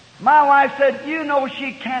 My wife said, you know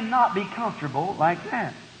she cannot be comfortable like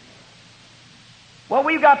that. Well,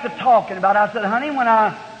 we got to talking about it. I said, honey, when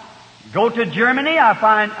I go to Germany,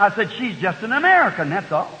 I said, she's just an American,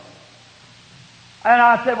 that's all. And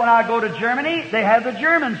I said, when I go to Germany, they have the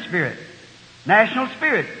German spirit, national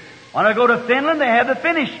spirit. When I go to Finland, they have the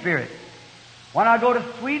Finnish spirit. When I go to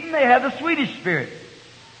Sweden, they have the Swedish spirit.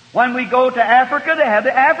 When we go to Africa, they have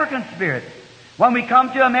the African spirit. When we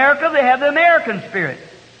come to America, they have the American spirit.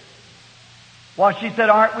 Well, she said,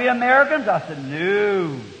 aren't we Americans? I said,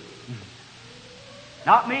 no.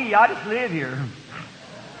 Not me, I just live here.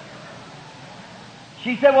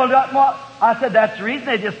 She said, well, I said, that's the reason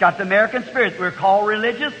they just got the American spirit. We're called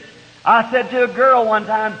religious. I said to a girl one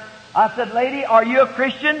time, I said, lady, are you a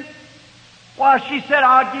Christian? Well, she said,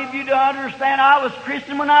 I'll give you to understand I was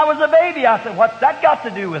Christian when I was a baby. I said, what's that got to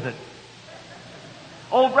do with it?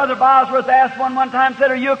 Old Brother Bosworth asked one time, said,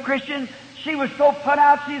 are you a Christian? She was so put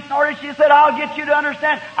out, she snorted. She said, I'll get you to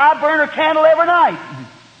understand I burn a candle every night.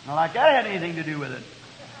 Not like that had anything to do with it.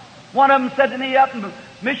 One of them said to me up in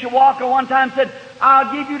Mishawaka one time, said,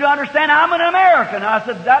 I'll give you to understand I'm an American. I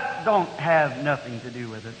said, that don't have nothing to do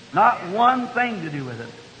with it. Not one thing to do with it.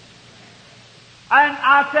 And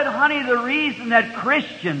I said, honey, the reason that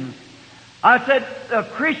Christians I said,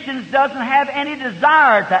 Christians doesn't have any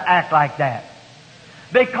desire to act like that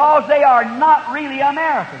because they are not really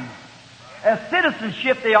Americans. As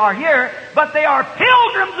citizenship they are here, but they are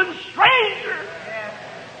pilgrims and strangers.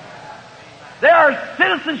 Their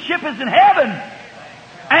citizenship is in heaven,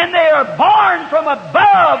 and they are born from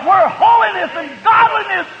above where holiness and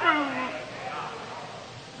godliness rule.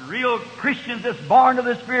 Real Christians that's born of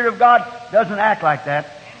the Spirit of God doesn't act like that.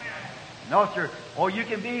 No, sir. Oh, you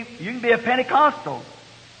can be a Pentecostal.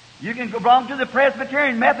 You can belong to the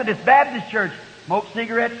Presbyterian, Methodist, Baptist church, smoke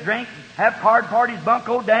cigarettes, drink, have card parties,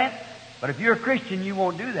 bunco dance. But if you're a Christian, you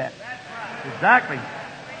won't do that. Exactly.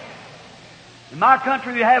 In my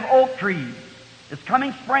country, we have oak trees. It's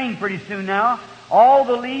coming spring pretty soon now. All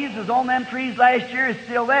the leaves was on them trees last year is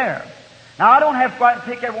still there. Now, I don't have to go out and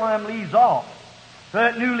pick every one of them leaves off so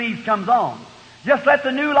that new leaves comes on. Just let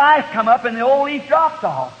the new life come up and the old leaf drops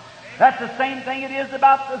off. That's the same thing it is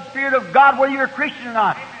about the Spirit of God, whether you're a Christian or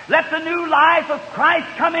not. Let the new life of Christ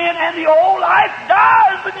come in and the old life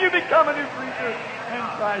dies when you become a new creature in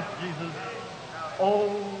Christ Jesus.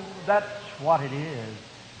 Oh, that's what it is.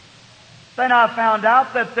 Then I found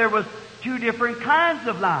out that there was two different kinds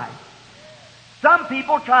of life. Some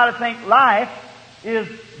people try to think life is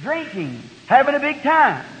drinking, having a big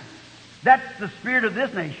time. That's the spirit of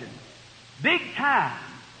this nation. Big time.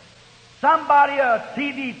 Somebody, a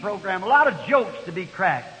TV program, a lot of jokes to be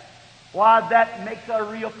cracked. Why, that makes a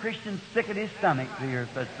real Christian sick at his stomach to hear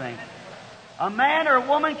such things. A man or a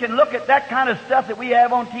woman can look at that kind of stuff that we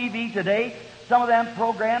have on TV today, some of them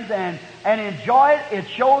programs, and enjoy it. It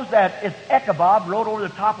shows that it's Ichabod wrote over the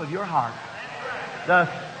top of your heart. The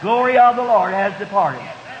glory of the Lord has departed.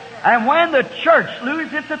 And when the church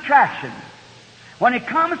loses its attraction, when it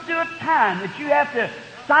comes to a time that you have to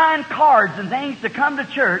sign cards and things to come to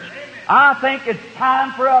church, I think it's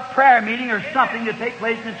time for a prayer meeting or something to take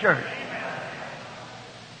place in church.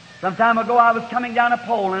 Some time ago I was coming down a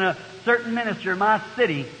pole and a certain minister in my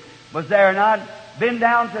city was there, and I'd been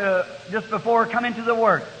down to just before coming to the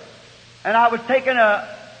work. And I was taking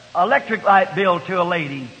a electric light bill to a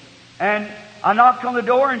lady. And I knocked on the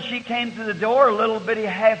door, and she came to the door, a little bitty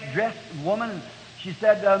half-dressed woman. And she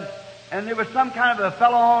said, and there was some kind of a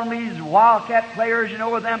fellow on these wildcat players, you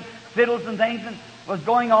know, with them fiddles and things, and was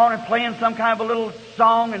going on and playing some kind of a little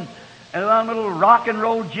song and a little rock and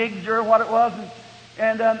roll jigs or what it was.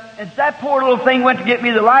 And that poor little thing went to get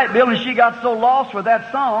me the light bill, and she got so lost with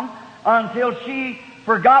that song until she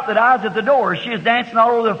forgot that I was at the door. She was dancing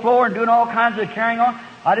all over the floor and doing all kinds of carrying on.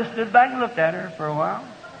 I just stood back and looked at her for a while.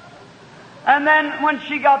 And then when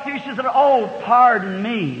she got through, she said, "Oh, pardon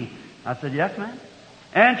me." I said, "Yes, ma'am."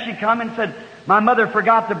 And she come and said, "My mother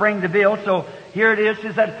forgot to bring the bill, so here it is."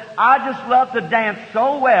 She said, "I just love to dance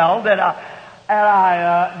so well that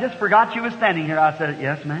I just forgot you was standing here." I said,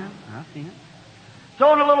 "Yes, ma'am, I see it."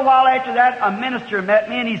 So in a little while after that, a minister met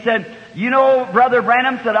me, and he said, "You know, Brother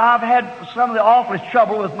Branham," said, "I've had some of the awfulest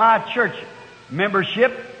trouble with my church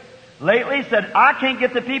membership lately." Said, "I can't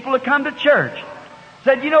get the people to come to church."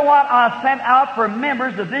 Said, "You know what? I sent out for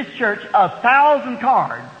members of this church 1,000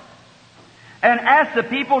 cards and asked the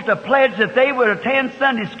people to pledge that they would attend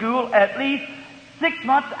Sunday school at least 6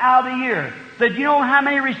 months out of the year." Said, "You know how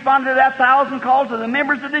many responded to that 1,000 calls of the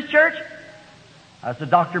members of this church?" I said,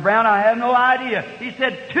 "Dr. Brown, I have no idea." He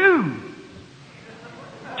said, two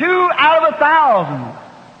out of 1,000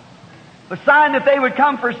 was signed that they would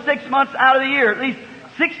come for 6 months out of the year. At least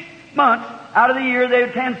 6 months out of the year they would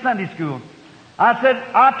attend Sunday school.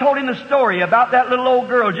 I told him the story about that little old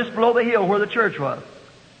girl just below the hill where the church was.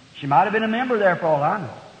 She might have been a member there for all I know.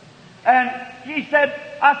 And he said,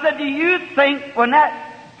 I said, "Do you think when that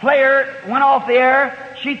player went off the air,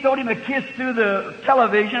 she threw him a kiss through the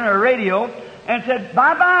television or radio and said,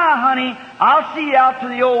 'Bye-bye, honey, I'll see you out to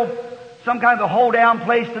the old, some kind of a hold-down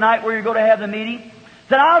place tonight where you're going to have the meeting?'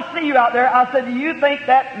 Said, 'I'll see you out there.' I said, 'Do you think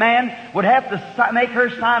that man would have to make her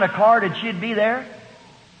sign a card and she'd be there?'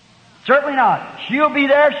 Certainly not. She'll be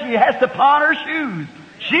there. She has to pawn her shoes.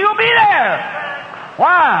 She'll be there.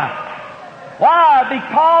 Why? Why?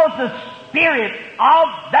 Because the spirit of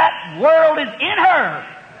that world is in her.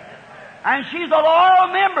 And she's a loyal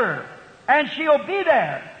member. And she'll be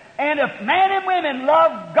there. And if men and women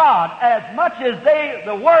love God as much as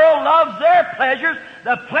the world loves their pleasures,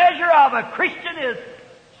 the pleasure of a Christian is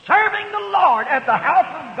serving the Lord at the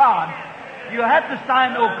house of God. You have to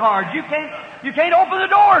sign those cards. You can't open the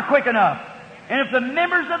door quick enough. And if the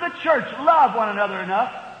members of the church love one another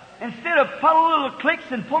enough, instead of pulling little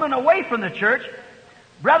cliques and pulling away from the church,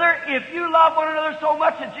 brother, if you love one another so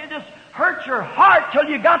much that you just hurt your heart till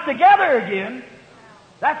you got together again,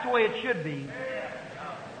 that's the way it should be.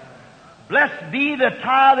 Blessed be the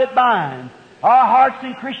tie that binds our hearts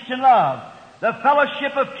in Christian love. The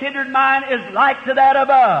fellowship of kindred mind is like to that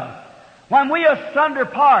above. When we asunder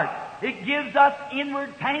part, it gives us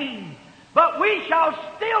inward pain. But we shall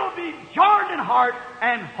still be joined in heart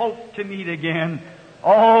and hope to meet again.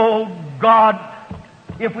 Oh God,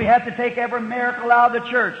 if we have to take every miracle out of the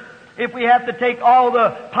church, if we have to take all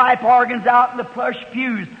the pipe organs out and the plush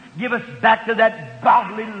pews, give us back to that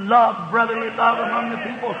godly love, brotherly love among the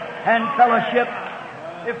people and fellowship.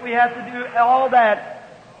 If we have to do all that,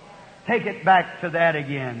 take it back to that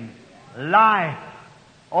again. Life.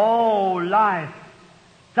 Oh, life.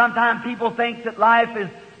 Sometimes people think that life is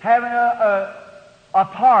having a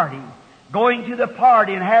party, going to the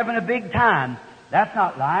party and having a big time. That's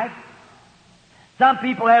not life. Some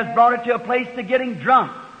people has brought it to a place to getting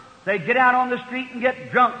drunk. They get out on the street and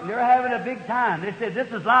get drunk. And they're having a big time. They say,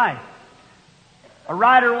 this is life. A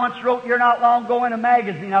writer once wrote here not long ago in a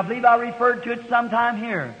magazine, I believe I referred to it sometime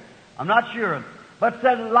here, I'm not sure, but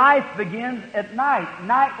said life begins at night.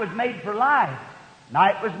 Night was made for life.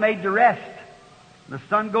 Night was made to rest. The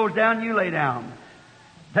sun goes down, you lay down.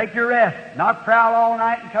 Take your rest. Not prowl all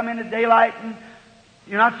night and come in at daylight. And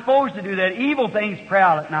you're not supposed to do that. Evil things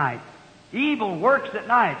prowl at night. Evil works at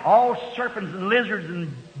night. All serpents and lizards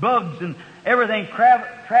and bugs and everything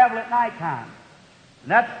travel at nighttime.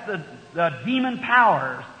 And that's the demon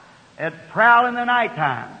powers that prowl in the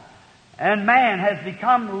nighttime. And man has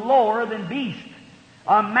become lower than beast.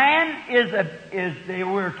 A man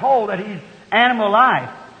we're told that he's animal life.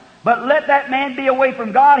 But let that man be away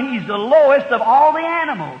from God, he's the lowest of all the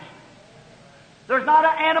animals. There's not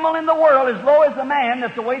an animal in the world as low as a man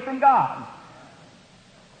that's away from God.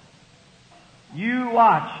 You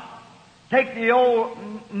watch. Take the old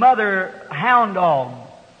mother hound dog,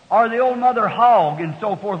 or the old mother hog and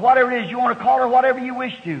so forth, whatever it is you want to call her, whatever you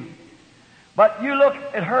wish to. But you look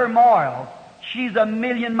at her morals. She's a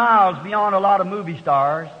million miles beyond a lot of movie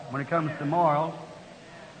stars when it comes to morals.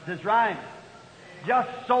 That's right. Just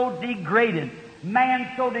so degraded.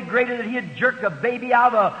 Man so degraded that he'd jerk a baby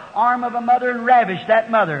out of the arm of a mother and ravish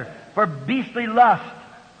that mother for beastly lust.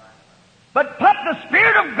 But put the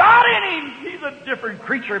Spirit of God in him. He's a different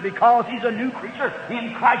creature because he's a new creature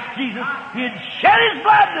in Christ Jesus. He'd shed his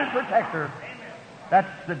blood to protect her.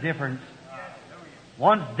 That's the difference.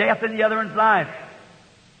 One's death and the other one's life.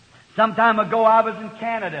 Some time ago I was in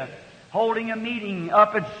Canada holding a meeting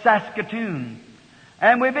up at Saskatoon.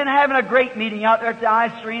 And we've been having a great meeting out there at the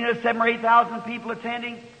Ice Arena, 7,000 or 8,000 people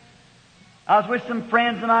attending. I was with some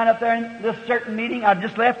friends of mine up there in this certain meeting. I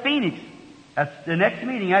just left Phoenix. That's the next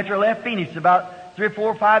meeting after I left Phoenix, about 3 or 4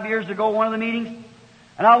 or 5 years ago, one of the meetings.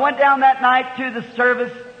 And I went down that night to the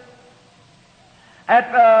service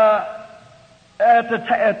at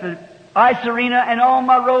the Ice Arena, and on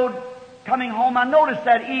my road coming home, I noticed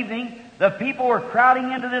that evening the people were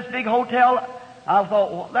crowding into this big hotel. I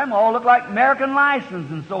thought, well, them all look like American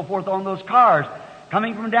license and so forth on those cars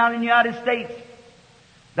coming from down in the United States.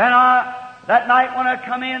 Then that night when I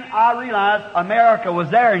come in, I realized America was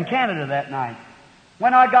there in Canada that night.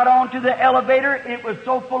 When I got onto the elevator, it was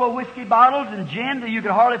so full of whiskey bottles and gin that you could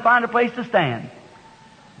hardly find a place to stand.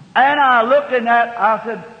 And I looked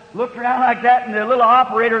looked around like that, and the little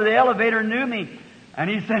operator of the elevator knew me. And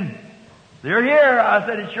he said, "They're here." I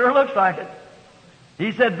said, "It sure looks like it."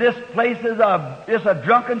 He said, "This place is a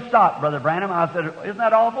drunken stop, Brother Branham." I said, "Isn't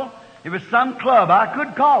that awful?" It was some club. I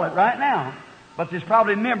could call it right now. But there's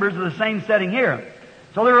probably members of the same setting here.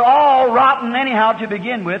 So they're all rotten anyhow to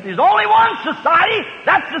begin with. There's only one society.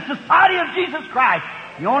 That's the society of Jesus Christ.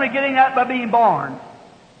 You're only getting that by being born.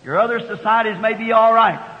 Your other societies may be all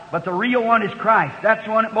right, but the real one is Christ. That's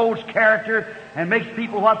the one that molds character and makes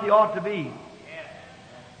people what they ought to be.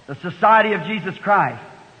 The society of Jesus Christ.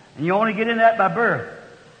 And you only get in that by birth.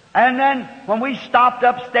 And then when we stopped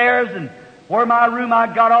upstairs and where my room I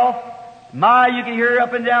got off, you could hear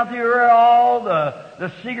up and down through all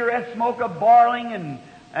the cigarette smoke of barling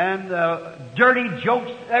and dirty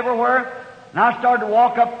jokes everywhere. And I started to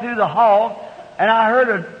walk up through the hall, and I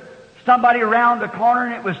heard somebody around the corner,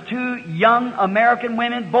 and it was 2 young American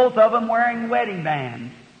women, both of them wearing wedding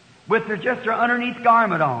bands with just their underneath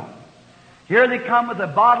garment on. Here they come with a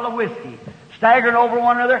bottle of whiskey, staggering over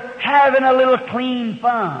one another, having a little clean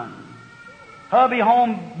fun. Hubby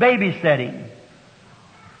home babysitting.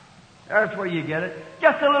 That's where you get it.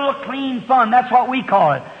 Just a little clean fun. That's what we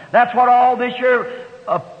call it. That's what all this here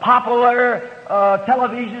popular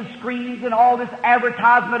television screens and all this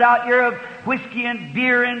advertisement out here of whiskey and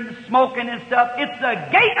beer and smoking and stuff. It's the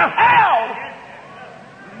gate of hell.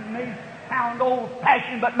 It may sound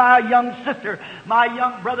old-fashioned, but my young sister, my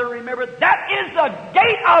young brother, remember, that is the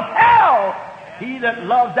gate of hell. He that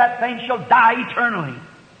loves that thing shall die eternally.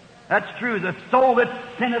 That's true. The soul that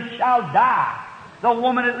sinneth shall die. The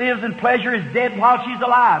woman that lives in pleasure is dead while she's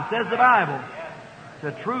alive, says the Bible.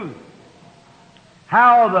 It's the truth.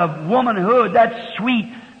 How the womanhood, that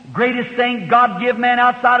sweet, greatest thing God give man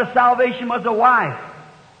outside of salvation was a wife.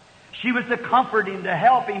 She was to comfort him, to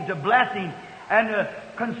help him, to bless him, and to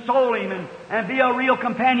console him, and be a real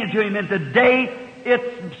companion to him. And today,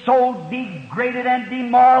 it's so degraded and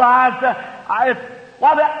demoralized.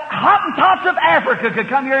 Well, the Hottentots of Africa could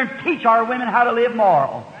come here and teach our women how to live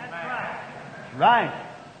moral. That's right.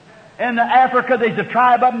 In Africa, there's a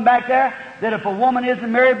tribe of them back there that if a woman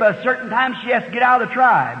isn't married by a certain time, she has to get out of the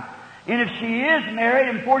tribe. And if she is married,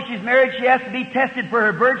 and before she's married, she has to be tested for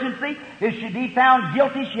her virginity. If she be found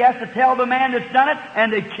guilty, she has to tell the man that's done it,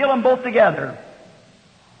 and they kill them both together.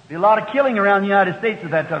 Be a lot of killing around the United States if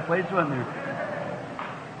that took place, wouldn't there?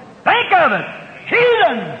 Think of it!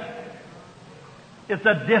 Heathens! It's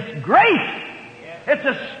a disgrace! It's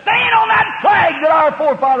a stain on that flag that our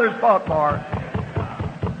forefathers fought for.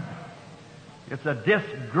 It's a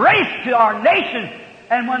disgrace to our nation.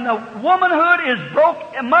 And when the womanhood is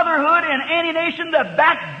broke, motherhood in any nation, the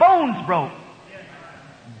backbone's broke.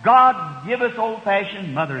 God give us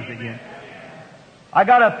old-fashioned mothers again. I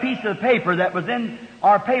got a piece of paper that was in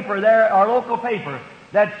our paper there, our local paper,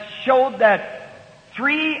 that showed that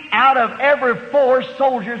 3 out of every 4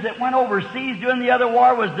 soldiers that went overseas during the other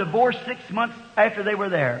war was divorced 6 months after they were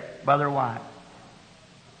there by their wives.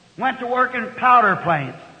 Went to work in powder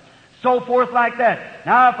plants. So forth like that.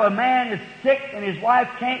 Now, if a man is sick and his wife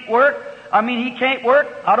can't work, he can't work,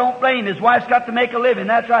 I don't blame him. His wife's got to make a living,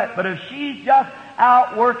 that's right. But if she's just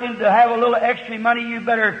out working to have a little extra money, you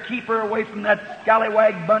better keep her away from that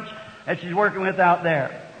scallywag bunch that she's working with out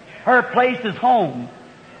there. Her place is home.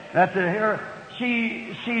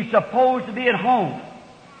 She's supposed to be at home.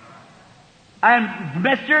 And,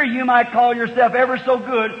 mister, you might call yourself ever so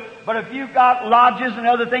good, but if you've got lodges and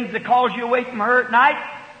other things that calls you away from her at night,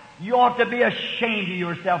 you ought to be ashamed of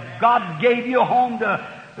yourself. God gave you a home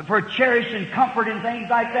for cherish and comfort and things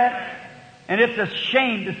like that. And it's a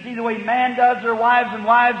shame to see the way man does their wives and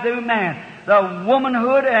wives do man. The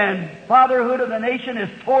womanhood and fatherhood of the nation is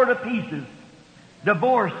tore to pieces.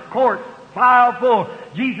 Divorce, courts, file full.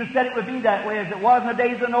 Jesus said it would be that way as it was in the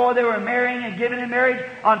days of Noah. They were marrying and giving in marriage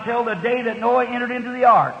until the day that Noah entered into the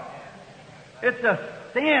ark. It's a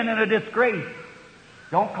sin and a disgrace.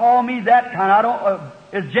 Don't call me that kind.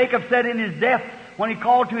 As Jacob said in his death, when he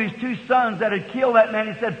called to his 2 sons that had killed that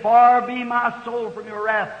man, he said, "Far be my soul from your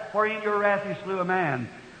wrath, for in your wrath you slew a man."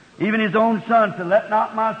 Even his own son said, "Let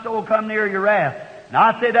not my soul come near your wrath." Now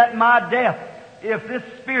I say that in my death, if this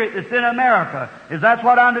spirit that's in America, is that's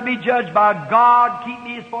what I'm to be judged by, God keep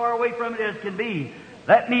me as far away from it as can be.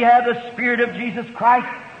 Let me have the Spirit of Jesus Christ,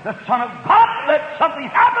 the Son of God. Let something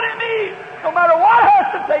happen in me, no matter what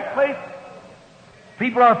has to take place.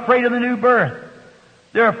 People are afraid of the new birth.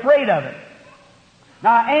 They're afraid of it.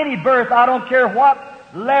 Now, any birth, I don't care what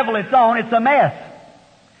level it's on, it's a mess.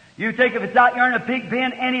 You take, if it's out there in a pig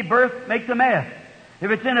pen, any birth makes a mess.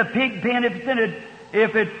 If it's in a pig pen,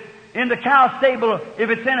 if it's in the cow stable, if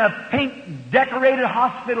it's in a pink decorated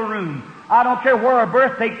hospital room, I don't care where a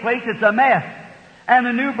birth takes place, it's a mess. And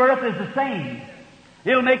the new birth is the same.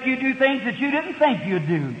 It'll make you do things that you didn't think you'd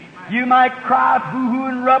do. You might cry, boo-hoo,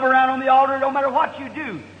 and rub around on the altar, no matter what you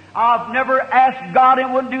do. I've never asked God, it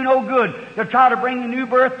wouldn't do no good to try to bring the new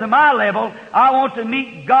birth to my level. I want to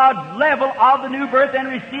meet God's level of the new birth and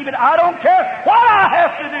receive it. I don't care what I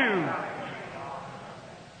have to do.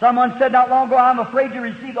 Someone said not long ago, I'm afraid to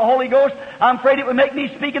receive the Holy Ghost. I'm afraid it would make me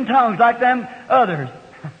speak in tongues like them others.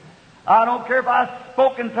 I don't care if I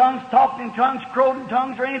spoke in tongues, talked in tongues, crowed in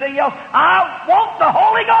tongues, or anything else. I want the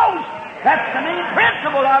Holy Ghost. That's the main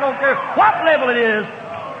principle. I don't care what level it is.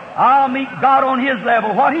 I'll meet God on His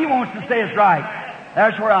level. What He wants to say is right.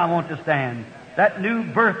 That's where I want to stand. That new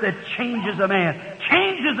birth that changes a man,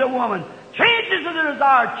 changes a woman, changes their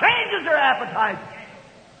desire, changes their appetite.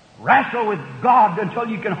 Wrestle with God until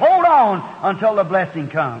you can hold on until the blessing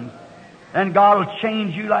comes. And God will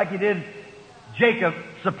change you like He did Jacob,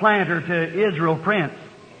 supplanter, to Israel, prince.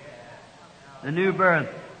 The new birth.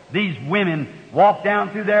 These women walked down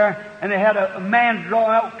through there, and they had a man draw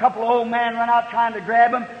out, a couple of old men run out trying to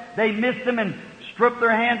grab them. They missed them and stripped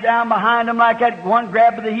their hand down behind them like that. One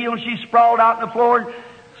grabbed by the heel, and she sprawled out on the floor and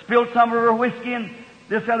spilled some of her whiskey, and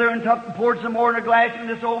this other and poured some more in a glass, and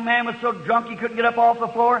this old man was so drunk he couldn't get up off the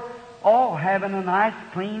floor. All having a nice,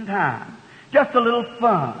 clean time. Just a little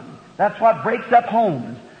fun. That's what breaks up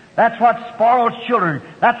homes. That's what spoils children.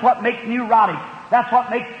 That's what makes neurotic. That's what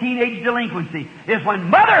makes teenage delinquency, is when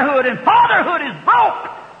motherhood and fatherhood is broke.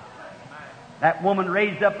 That woman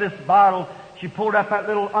raised up this bottle. She pulled up that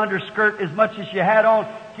little underskirt as much as she had on,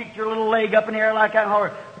 kicked her little leg up in the air like that, and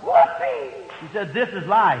hollered, "Whoopee!" She said, "This is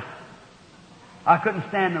life." I couldn't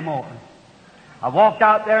stand no more. I walked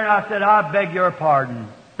out there and I said, "I beg your pardon.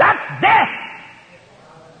 That's death!"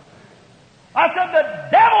 I said, "The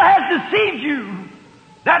devil has deceived you.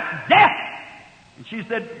 That's death." And she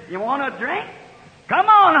said, "You want a drink? Come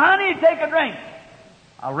on, honey, take a drink."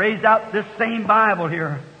 I raised out this same Bible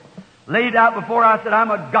here, laid out before her. I said,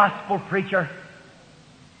 "I'm a gospel preacher."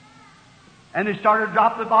 And they started to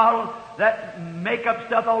drop the bottle, that makeup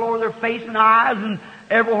stuff all over their face and eyes and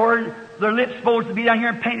everywhere. Their lips supposed to be down here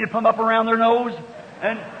and painted plumb up around their nose.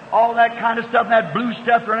 And all that kind of stuff, and that blue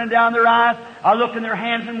stuff running down their eyes. I looked in their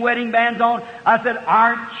hands and wedding bands on. I said,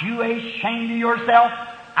 "Aren't you ashamed of yourself?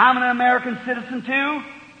 I'm an American citizen too."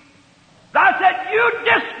 I said, "You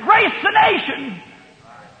disgrace the nation."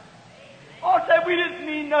 Oh, I said, "We didn't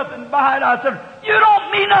mean nothing by it." I said, "You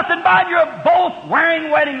don't mean nothing by it. You're both wearing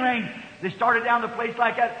wedding rings." They started down the place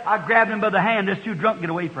like that. I grabbed him by the hand. This too drunk to get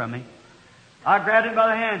away from me. I grabbed him by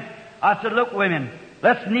the hand. I said, "Look, women,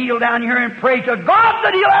 let's kneel down here and pray to God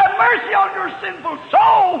that He'll have mercy on your sinful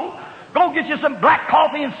soul. Go get you some black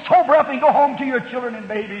coffee and sober up and go home to your children and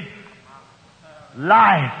babies."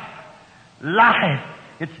 Life. Life.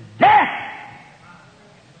 It's death.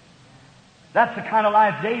 That's the kind of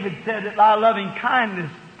life David said, that thy loving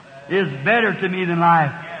kindness is better to me than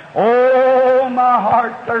life. Oh, my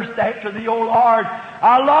heart thirsts after thee, O Lord.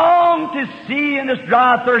 I long to see in this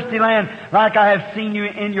dry, thirsty land like I have seen you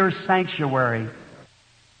in your sanctuary.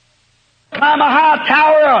 Climb a high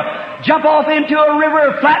tower, or jump off into a river,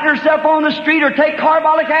 or flatten herself on the street, or take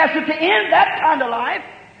carbolic acid to end that kind of life.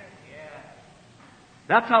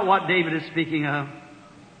 That's not what David is speaking of.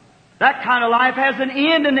 That kind of life has an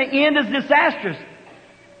end, and the end is disastrous.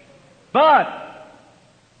 But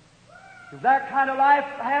that kind of life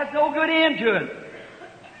has no good end to it.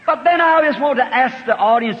 But then I just want to ask the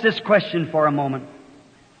audience this question for a moment.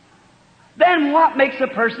 Then what makes a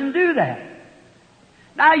person do that?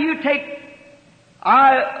 Now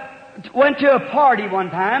I went to a party one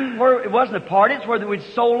time where it wasn't a party, it's where they would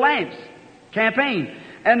sold lamps, campaign,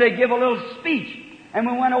 and they give a little speech. And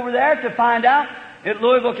we went over there to find out at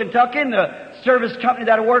Louisville, Kentucky, and the service company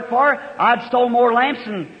that I worked for, I'd stole more lamps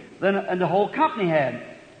than the whole company had,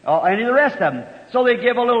 any of the rest of them. So they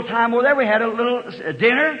give a little time over there. We had a little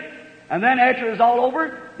dinner, and then after it was all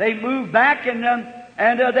over, they moved back and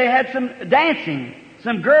they had some dancing.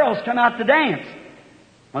 Some girls come out to dance.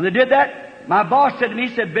 When they did that, my boss said to me,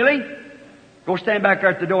 he said, "Billy, go stand back there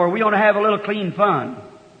at the door. We want to have a little clean fun."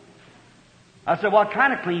 I said, "What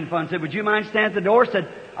kind of clean fun?" He said, "Would you mind standing at the door?" I said,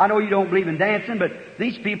 "I know you don't believe in dancing, but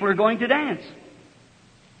these people are going to dance."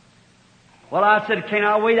 Well, I said, "Can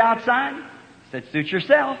I wait outside?" He said, "Suit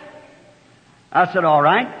yourself." I said, "All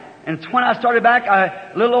right." And it's when I started back,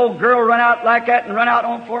 a little old girl run out like that and run out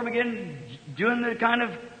on for him again, doing the kind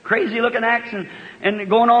of crazy looking acts and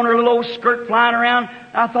going on her little old skirt flying around.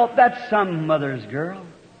 I thought, that's some mother's girl.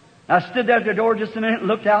 I stood there at the door just a minute and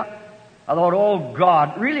looked out. I thought, oh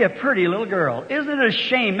God, really a pretty little girl. Isn't it a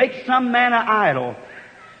shame? Make some man an idol.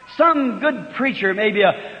 Some good preacher, maybe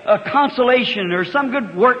a consolation, or some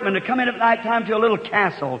good workman to come in at night time to a little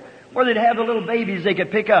castle where they'd have the little babies they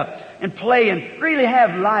could pick up and play and really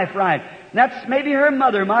have life right. And that's maybe her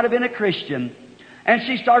mother might have been a Christian. And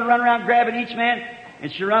she started running around grabbing each man,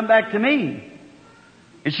 and she run back to me.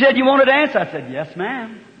 And she said, "You want to dance?" I said, "Yes,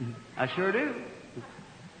 ma'am. I sure do."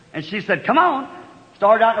 And she said, "Come on."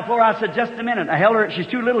 Started out on the floor. I said, "Just a minute." I held her. She's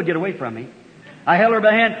too little to get away from me. I held her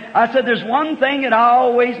by the hand. I said, "There's one thing that I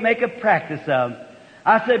always make a practice of."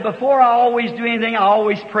 I said, "Before I always do anything, I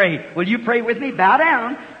always pray. Will you pray with me? Bow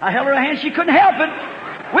down." I held her hand. She couldn't help it.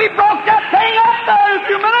 We broke that thing up there in a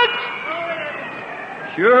few minutes.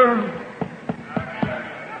 Sure.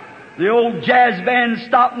 The old jazz band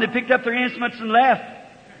stopped and they picked up their instruments and left.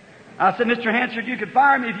 I said, "Mr. Hansard, you could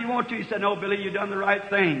fire me if you want to." He said, "No, Billy, you done the right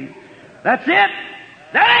thing." That's it.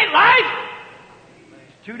 That ain't life.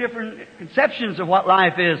 There's two different conceptions of what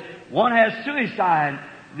life is. One has suicide.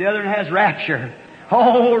 The other has rapture.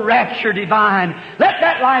 Oh, rapture divine. Let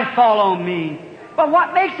that life fall on me. But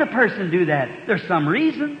what makes a person do that? There's some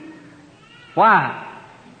reason. Why?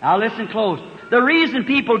 Now listen close. The reason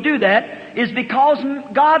people do that is because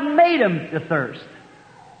God made them to thirst.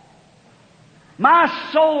 My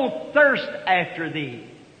soul thirsts after thee,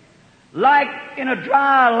 like in a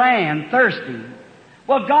dry land, thirsty.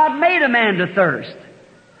 Well, God made a man to thirst.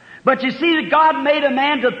 But you see that God made a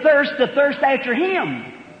man to thirst after Him.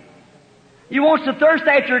 He wants to thirst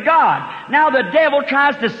after God. Now the devil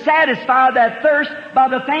tries to satisfy that thirst by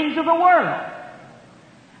the things of the world.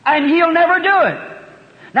 And He'll never do it.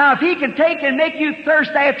 Now, if He can take and make you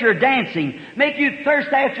thirst after dancing, make you thirst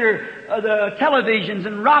after the televisions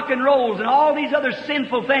and rock and rolls and all these other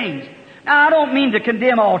sinful things. Now, I don't mean to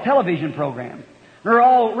condemn all television programs or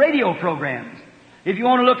all radio programs. If you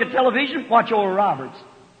want to look at television, watch Oral Roberts.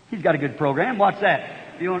 He's got a good program. Watch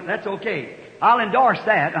that. If you want, that's okay. I'll endorse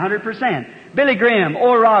that 100%. Billy Graham,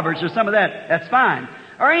 Oral Roberts, or some of that, that's fine.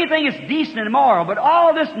 Or anything that's decent and moral. But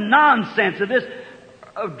all this nonsense of this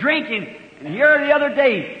of drinking. And here the other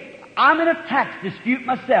day, I'm in a tax dispute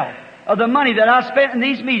myself of the money that I spent in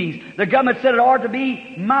these meetings. The government said it ought to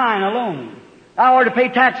be mine alone. I ought to pay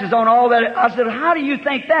taxes on all that. I said, how do you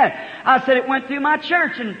think that? I said, it went through my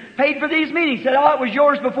church and paid for these meetings. Said, oh, it was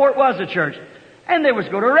yours before it was a church. And they was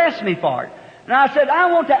going to arrest me for it. And I said,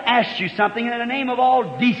 I want to ask you something in the name of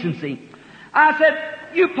all decency. I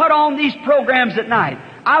said, you put on these programs at night.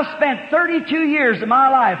 I've spent 32 years of my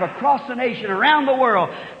life across the nation, around the world,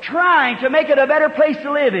 trying to make it a better place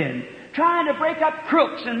to live in, trying to break up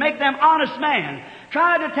crooks and make them honest men,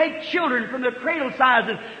 trying to take children from the cradle size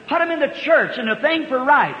and put them in the church and the thing for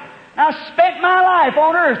right. I spent my life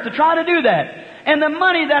on earth to try to do that. And the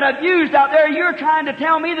money that I've used out there, you're trying to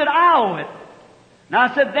tell me that I owe it. And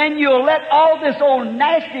I said, then you'll let all this old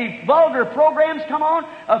nasty, vulgar programs come on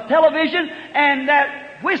of television and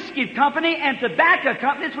that whiskey company and tobacco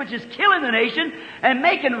companies, which is killing the nation and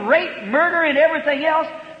making rape, murder, and everything else,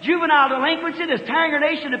 juvenile delinquency that's tearing our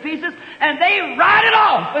nation to pieces, and they write it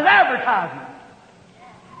off with advertisement.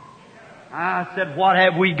 I said, what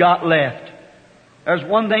have we got left? There's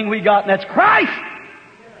one thing we got, and that's Christ.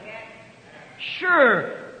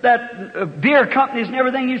 Sure, that beer companies and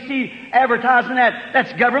everything you see advertising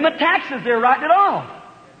that's government taxes. They're writing it off.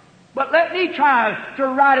 But let me try to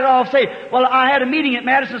write it off. Say, well, I had a meeting at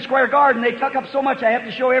Madison Square Garden. They took up so much I have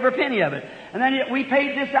to show every penny of it. And then we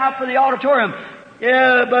paid this out for the auditorium.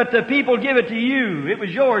 Yeah, but the people give it to you. It was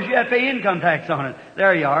yours. You had to pay income tax on it.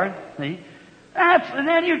 There you are. See? And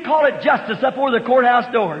then you'd call it justice up over the courthouse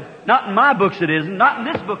doors. Not in my books it isn't. Not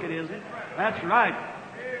in this book it isn't. That's right.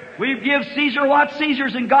 We give Caesar what's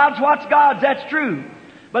Caesar's and God's what's God's. That's true.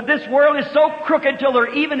 But this world is so crooked till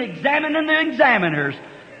they're even examining the examiners.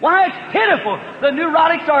 Why, it's pitiful. The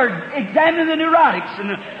neurotics are examining the neurotics, and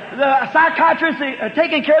the psychiatrists are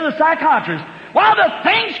taking care of the psychiatrists. While the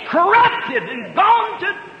thing's corrupted and gone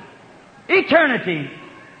to eternity.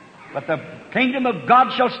 But the kingdom of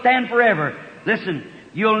God shall stand forever. Listen,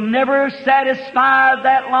 you'll never satisfy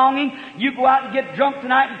that longing. You go out and get drunk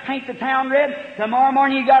tonight and paint the town red. Tomorrow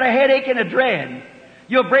morning you got a headache and a dread.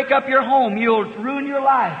 You'll break up your home. You'll ruin your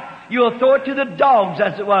life. You'll throw it to the dogs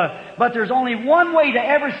as it was. But there's only one way to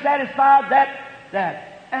ever satisfy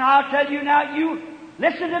that. And I'll tell you now, you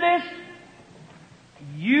listen to this.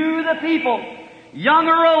 You the people, young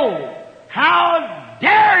or old, how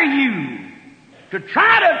dare you to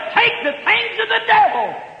try to take the things of the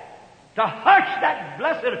devil to hush that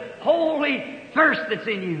blessed holy thirst that's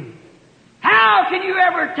in you. How can you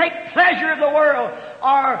ever take pleasure of the world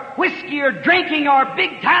or whiskey or drinking or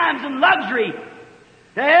big times and luxury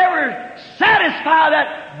to ever satisfy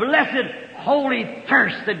that blessed holy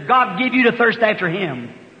thirst that God gave you to thirst after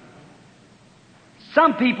Him?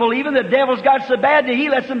 Some people, even the devil's got so bad that he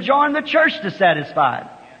lets them join the church to satisfy it.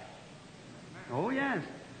 Oh, yes.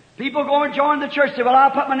 People go and join the church. Say, well,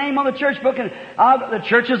 I'll put my name on the church book and the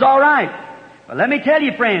church is all right. But let me tell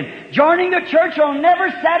you, friend, joining the church will never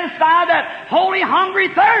satisfy that holy, hungry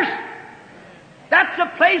thirst. That's the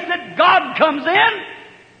place that God comes in,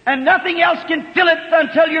 and nothing else can fill it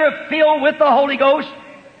until you're filled with the Holy Ghost.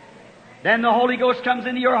 Then the Holy Ghost comes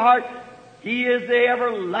into your heart. He is the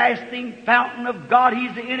everlasting fountain of God.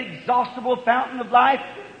 He's the inexhaustible fountain of life.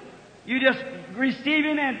 You just receive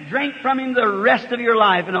Him and drink from Him the rest of your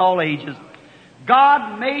life in all ages.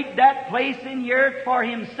 God made that place in here for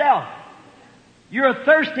Himself. You're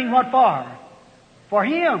thirsting what for? For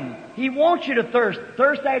Him. He wants you to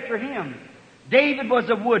thirst after Him. David was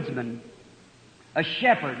a woodsman, a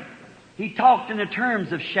shepherd. He talked in the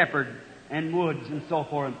terms of shepherd and woods and so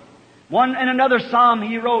forth. In another psalm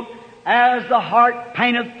he wrote, as the hart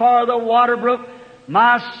panteth for the water brook,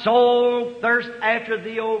 my soul thirsts after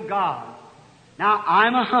Thee, O God. Now,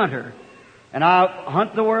 I'm a hunter, and I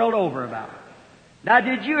hunt the world over about it. Now,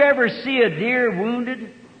 did you ever see a deer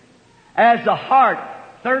wounded? As the hart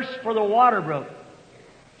thirsts for the water brook,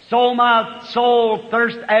 so my soul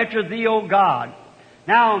thirsts after Thee, O God.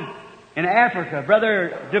 Now, in Africa,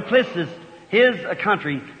 Brother Duplessis, his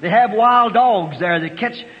country, they have wild dogs there that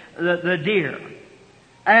catch the deer.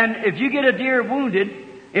 And if you get a deer wounded,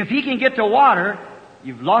 if he can get to water,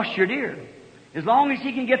 you've lost your deer. As long as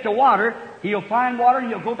he can get to water, he'll find water and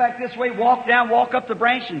he'll go back this way, walk down, walk up the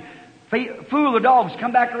branch and fool the dogs,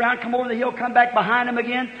 come back around, come over the hill, come back behind him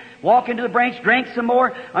again, walk into the branch, drink some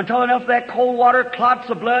more until enough of that cold water clots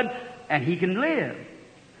the blood and he can live.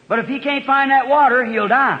 But if he can't find that water, he'll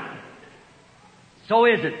die. So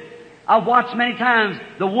is it. I've watched many times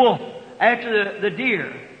the wolf after the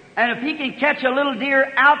deer. And if he can catch a little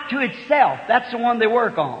deer out to itself, that's the one they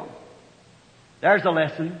work on. There's a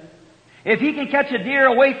lesson. If he can catch a deer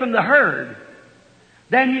away from the herd,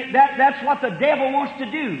 then that's what the devil wants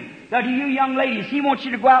to do. Now to you young ladies, he wants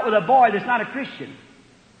you to go out with a boy that's not a Christian.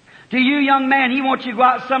 To you young man, he wants you to go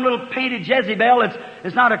out with some little painted Jezebel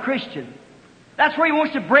that's not a Christian. That's where he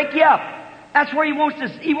wants to break you up. That's where he wants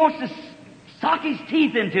to sock his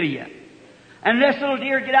teeth into you. And this little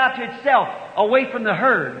deer get out to itself, away from the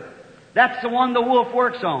herd. That's the one the wolf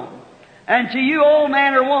works on. And to you old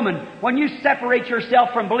man or woman, when you separate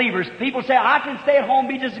yourself from believers, people say, I can stay at home and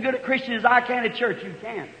be just as good a Christian as I can at church. You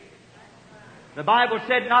can't. The Bible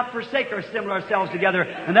said not forsake or assemble ourselves together,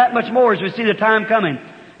 and that much more as we see the time coming.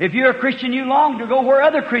 If you're a Christian, you long to go where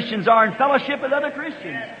other Christians are and fellowship with other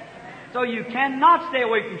Christians. So you cannot stay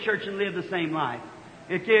away from church and live the same life.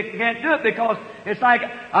 You can't do it because it's like,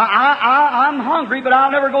 I'm hungry, but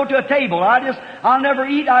I'll never go to a table. I'll never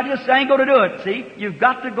eat. I ain't going to do it. See, you've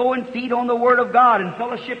got to go and feed on the Word of God and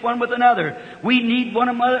fellowship one with another. We need one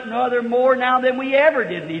another more now than we ever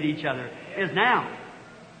did need each other, is now.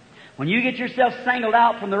 When you get yourself singled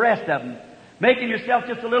out from the rest of them, making yourself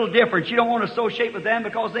just a little different, you don't want to associate with them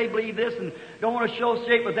because they believe this and don't want to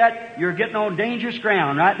associate with that, you're getting on dangerous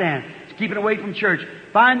ground right then. It's keeping away from church.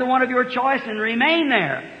 Find the one of your choice and remain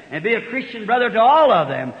there and be a Christian brother to all of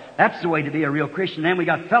them. That's the way to be a real Christian. Then we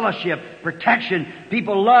got fellowship, protection,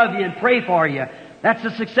 people love you and pray for you. That's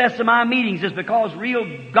the success of my meetings, is because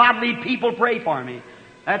real godly people pray for me.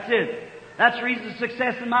 That's it. That's the reason for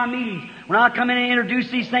success in my meetings. When I come in and introduce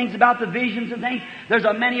these things about the visions and things, there's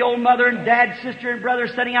a many old mother and dad, sister and brother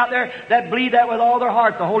sitting out there that believe that with all their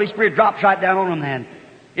heart. The Holy Spirit drops right down on them then.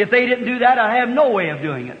 If they didn't do that, I have no way of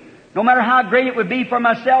doing it. No matter how great it would be for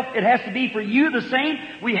myself, it has to be for you the same.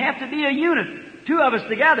 We have to be a unit, two of us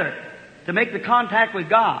together, to make the contact with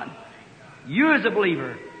God. You as a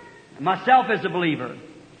believer, and myself as a believer.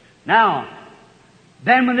 Now,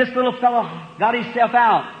 then when this little fellow got himself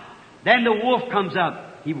out, then the wolf comes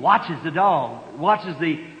up. He watches the dog, watches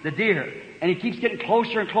the deer, and he keeps getting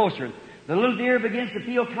closer and closer. The little deer begins to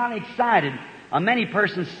feel kind of excited. Many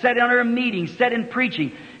persons sat under a meeting, sat in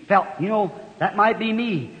preaching, felt, that might be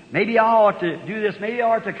me. Maybe I ought to do this. Maybe I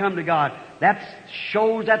ought to come to God. That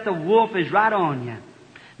shows that the wolf is right on you.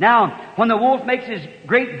 Now, when the wolf makes his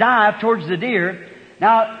great dive towards the deer,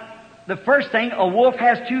 now, the first thing, a wolf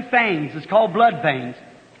has two fangs. It's called blood fangs.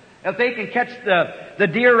 If they can catch the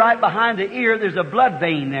deer right behind the ear, there's a blood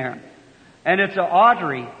vein there. And it's an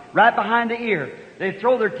artery right behind the ear. They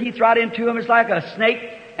throw their teeth right into him. It's like a snake,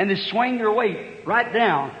 and they swing their weight right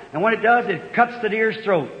down. And when it does, it cuts the deer's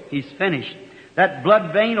throat. He's finished. That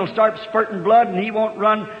blood vein will start spurting blood, and he won't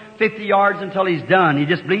run 50 yards until he's done. He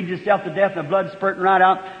just bleeds himself to death, and the blood's spurting right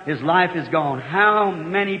out. His life is gone. How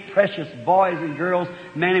many precious boys and girls,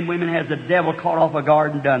 men and women, has the devil caught off a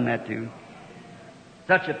guard and done that to?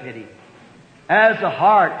 Such a pity. As the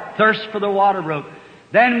heart thirsts for the water brook,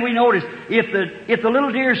 then we notice if the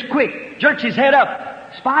little deer's quick, jerks his head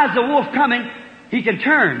up, spies the wolf coming, he can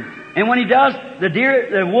turn. And when he does,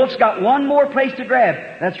 the wolf's got one more place to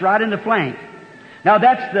grab. That's right in the flank. Now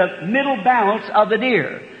that's the middle balance of the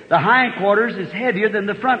deer. The hind quarters is heavier than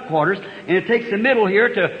the front quarters, and it takes the middle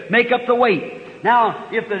here to make up the weight. Now,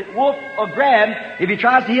 if the wolf will grab, if he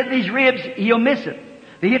tries to hit these ribs, he'll miss it.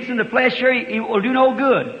 If he hits in the flesh here, he will do no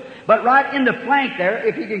good. But right in the flank there,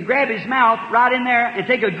 if he can grab his mouth right in there and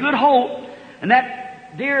take a good hold, and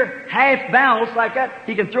that deer half balanced like that,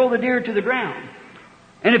 he can throw the deer to the ground.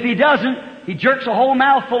 And if he doesn't, he jerks a whole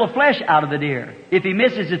mouthful of flesh out of the deer. If he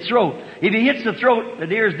misses its throat. If he hits the throat, the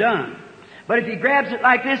deer's done. But if he grabs it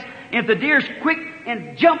like this, if the deer's quick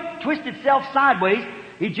and twist itself sideways,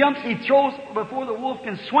 he jumps, he throws before the wolf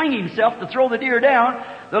can swing himself to throw the deer down.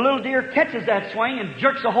 The little deer catches that swing and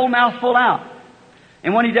jerks a whole mouthful out.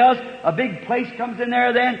 And when he does, a big place comes in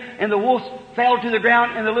there then, and the wolf fell to the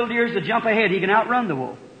ground, and the little deer's to jump ahead. He can outrun the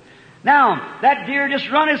wolf. Now, that deer just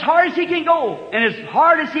run as hard as he can go. And as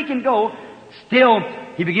hard as he can go, still,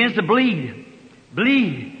 he begins to bleed.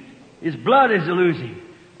 Bleed. His blood is losing.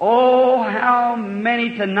 Oh, how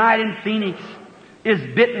many tonight in Phoenix is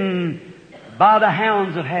bitten by the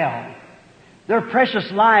hounds of hell. Their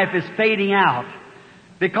precious life is fading out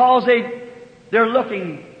because they're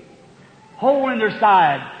looking hole in their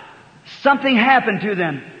side. Something happened to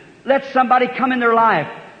them. let somebody come in their life.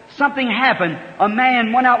 Something happened. A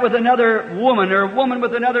man went out with another woman, or a woman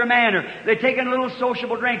with another man, or they taken a little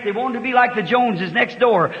sociable drink. They wanted to be like the Joneses next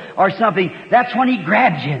door or something. That's when he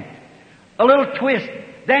grabs you. A little twist.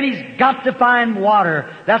 Then he's got to find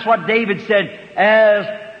water. That's what David said, as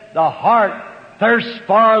the heart thirsts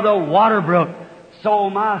for the water brook, so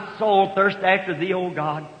my soul thirsts after Thee, O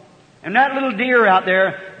God. And that little deer out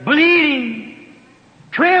there, bleeding,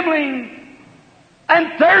 trembling,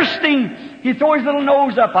 and thirsting, he throws his little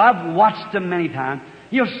nose up. I've watched him many times.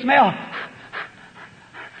 He'll smell.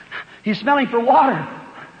 He's smelling for water.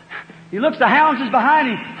 He looks, the hounds is behind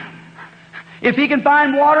him. If he can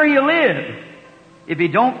find water, he'll live. If he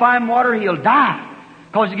don't find water, he'll die,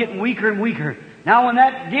 because he's getting weaker and weaker. Now when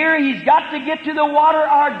that deer, he's got to get to the water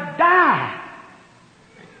or die.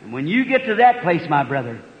 And when you get to that place, my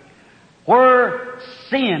brother, where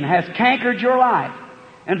sin has cankered your life,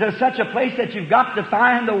 and to such a place that you've got to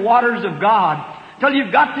find the waters of God, till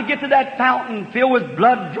you've got to get to that fountain filled with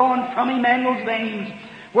blood drawn from Emmanuel's veins,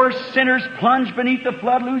 where sinners plunge beneath the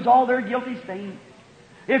flood, lose all their guilty stains.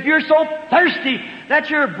 If you're so thirsty that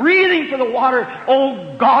you're breathing for the water,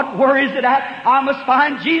 oh God, where is it at? I must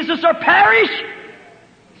find Jesus or perish.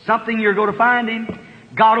 Something you're going to find Him.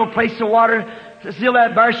 God will place the water to seal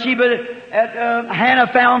that Bathsheba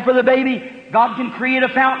Hannah found for the baby. God can create a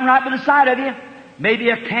fountain right by the side of you. Maybe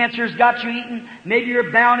a cancer's got you eaten. Maybe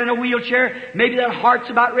you're bound in a wheelchair. Maybe that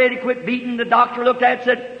heart's about ready to quit beating. The doctor looked at it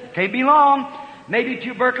and said, can't be long. Maybe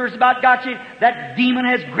tuberculosis about got you. That demon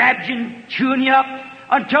has grabbed you and chewing you up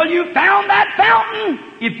until you found that fountain.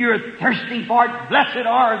 If you're thirsty for it, blessed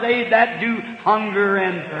are they that do hunger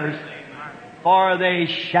and thirst, for they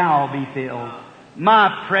shall be filled.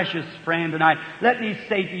 My precious friend tonight, let me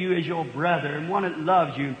say to you as your brother and one that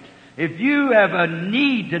loves you, if you have a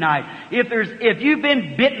need tonight, if you've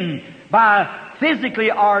been bitten by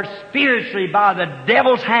physically or spiritually by the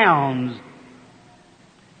devil's hounds,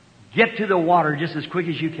 get to the water just as quick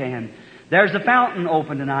as you can. There's a fountain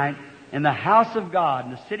open tonight in the house of God,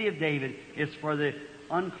 in the city of David. It's for the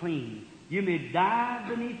unclean. You may dive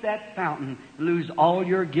beneath that fountain and lose all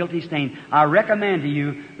your guilty stain. I recommend to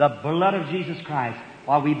you the blood of Jesus Christ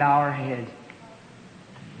while we bow our heads.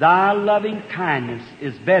 Thy loving kindness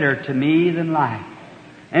is better to me than life.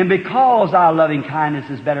 And because thy loving kindness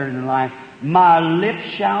is better than life, my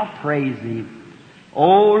lips shall praise thee.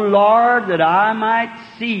 O Lord, that I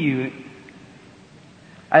might see you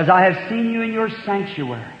as I have seen you in your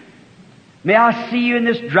sanctuary. May I see you in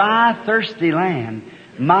this dry, thirsty land.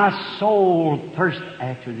 My soul thirsts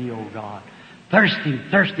after thee, O God.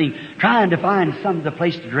 Thirsting, trying to find some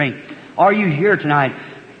place to drink. Are you here tonight,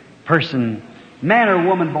 person, man or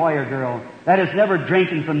woman, boy or girl, that has never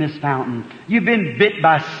drinking from this fountain? You've been bit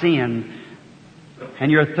by sin,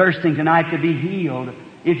 and you're thirsting tonight to be healed.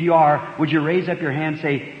 If you are, would you raise up your hand and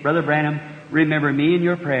say, Brother Branham, remember me in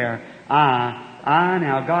your prayer. I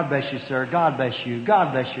now, God bless you, sir. God bless you.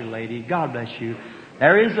 God bless you, lady. God bless you.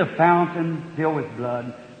 There is a fountain filled with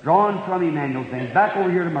blood, drawn from Emmanuel's veins. Back over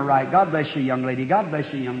here to my right. God bless you, young lady. God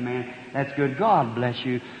bless you, young man. That's good. God bless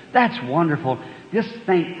you. That's wonderful. Just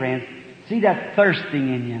think, friends. See that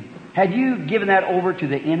thirsting in you. Have you given that over to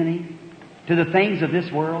the enemy? To the things of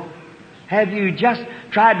this world? Have you just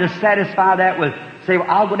tried to satisfy that with, say, well,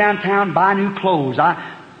 I'll go downtown, buy new clothes.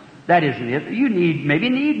 That isn't it. You maybe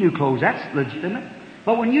need new clothes. That's legitimate.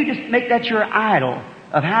 But when you just make that your idol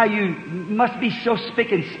of how you must be so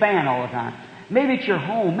spick and span all the time. Maybe it's your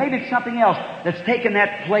home. Maybe it's something else that's taken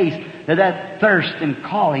that place, that thirst and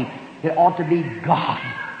calling. It ought to be God.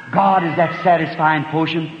 God is that satisfying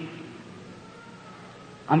potion.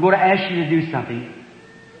 I'm going to ask you to do something.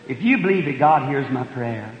 If you believe that God hears my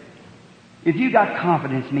prayer, if you got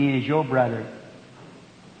confidence in me as your brother,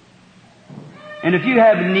 and if you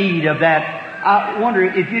have need of that, I wonder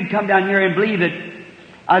if you'd come down here and believe it.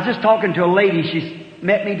 I was just talking to a lady. She's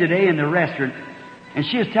met me today in the restaurant, and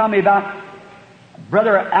she was telling me about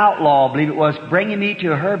Brother Outlaw, I believe it was, bringing me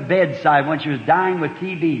to her bedside when she was dying with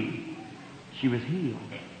TB. She was healed.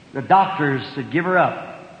 The doctors said give her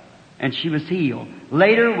up, and she was healed.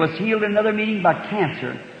 Later was healed in another meeting by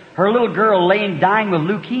cancer. Her little girl laying dying with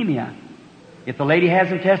leukemia. If the lady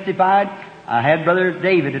hasn't testified, I had Brother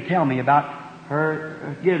David to tell me about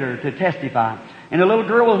her, get her to testify. And the little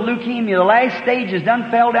girl with leukemia, the last stages done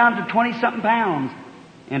fell down to 20-something pounds.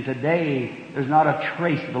 And today, there's not a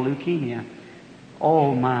trace of the leukemia.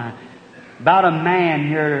 Oh my. About a man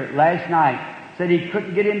here last night said he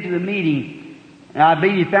couldn't get into the meeting. And I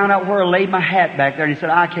believe he found out where I laid my hat back there. And he said,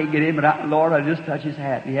 I can't get in, but Lord, I just touched his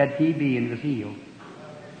hat. He had TB and was healed.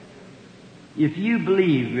 If you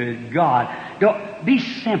believe with God, be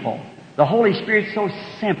simple. The Holy Spirit's so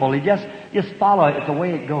simple. You just follow it the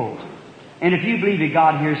way it goes. And if you believe that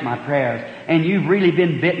God hears my prayers, and you've really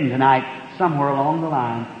been bitten tonight somewhere along the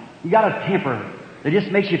line, you got a temper that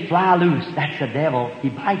just makes you fly loose. That's the devil. He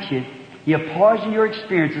bites you. He'll poison your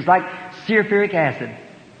experiences like sulfuric acid.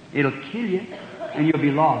 It'll kill you, and you'll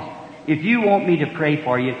be lost. If you want me to pray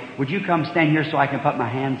for you, would you come stand here so I can put my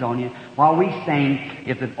hands on you? While we sing,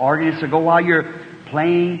 if the organist will go while you're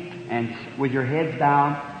playing and with your heads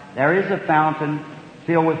down, there is a fountain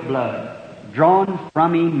filled with blood, drawn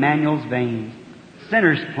from Emmanuel's veins.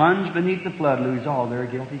 Sinners plunge beneath the flood, lose all their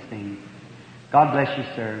guilty stains. God bless you,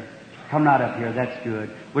 sir. Come right up here. That's good.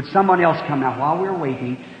 Would someone else come now while we're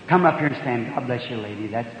waiting? Come up here and stand. God bless you, lady.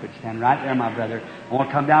 That's good. Stand right there, my brother. I want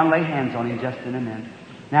to come down and lay hands on him just in a minute.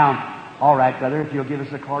 Now, all right, brother, if you'll give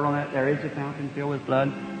us a card on that. There is a fountain filled with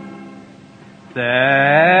blood.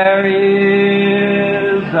 There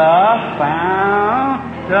is a fountain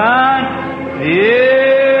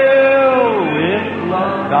filled with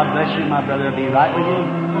blood. God bless you, my brother. Be right with you.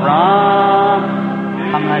 From,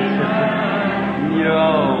 come right, sister.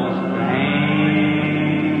 Your pain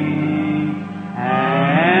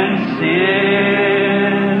and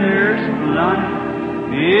sinners plunge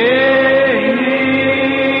beneath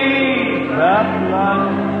the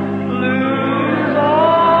flood, lose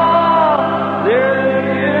all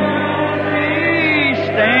their guilty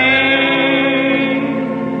stain,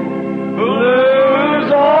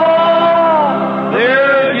 lose all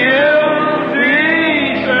their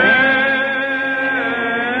guilty stain,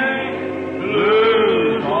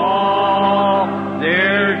 lose all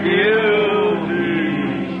their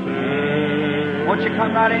guilty stain. Won't you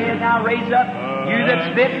come right ahead now? Raise up. You that's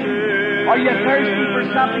bitten. Are you thirsty for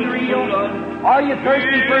something real? Are you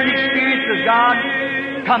thirsty for an experience of God?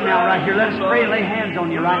 Come now right here. Let us pray and lay hands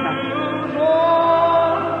on you right now.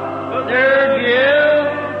 Their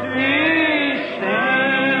guilty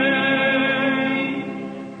stain,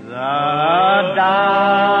 the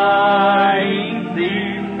dying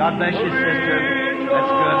thief. God bless you, sister. That's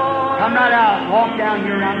good. Come right out. Walk down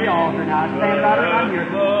here around the altar now. Stand right around here.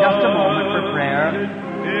 Just a moment for prayer.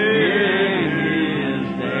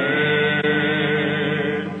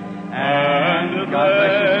 God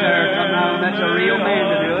bless you, sir. Come out. That's a real man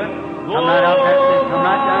to do it. Come right out. That's it. Come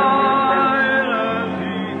right down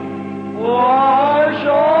here. Wash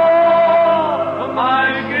all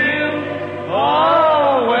my guilt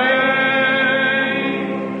away.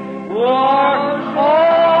 Wash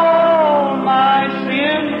all my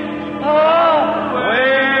sins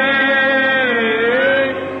away.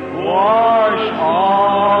 Wash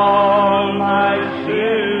all my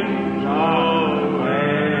sins away.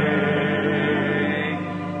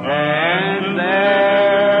 And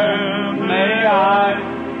then may I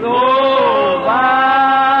go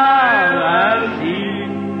by the sea,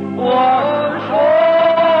 wash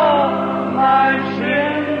all my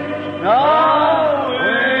sins away.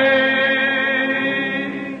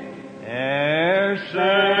 Ere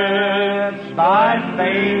since by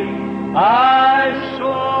faith I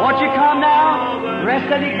saw. Won't you come now? The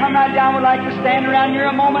rest of you come right down. Would like to stand around here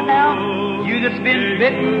a moment now. You that's been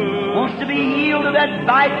bitten, wants to be healed of that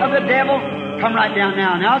bite of the devil, come right down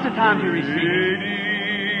now. Now's the time to receive.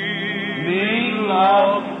 Me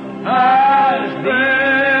love has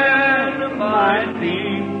been my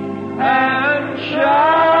theme and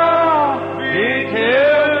shall be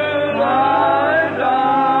till I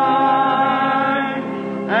die,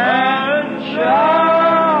 and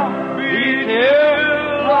shall be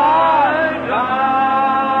till I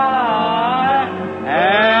die,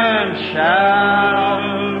 and shall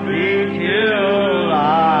be till I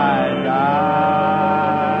die.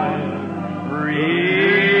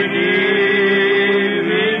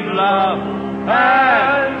 Redeeming love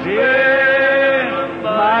has been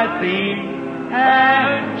my theme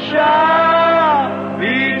and shall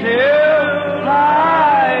be till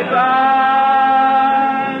I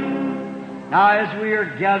die. Now, as we are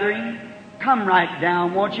gathering, come right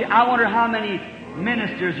down, won't you? I wonder how many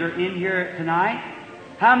ministers are in here tonight.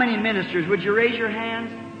 How many ministers? Would you raise your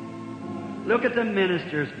hands? Look at the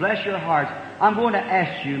ministers. Bless your hearts. I'm going to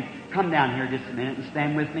ask you, come down here just a minute and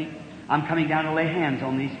stand with me. I'm coming down to lay hands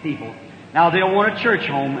on these people. Now, they'll want a church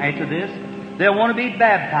home after this. They'll want to be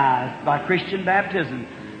baptized by Christian baptism.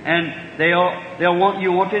 And they'll want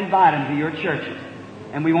you to invite them to your churches.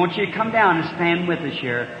 And we want you to come down and stand with us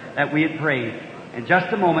here that we had prayed. In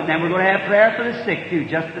just a moment, then we're going to have prayer for the sick too,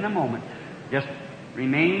 just in a moment. Just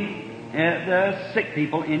remain the sick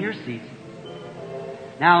people in your seats.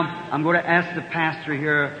 Now, I'm going to ask the pastor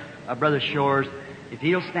here, Brother Shores, if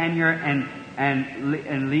he'll stand here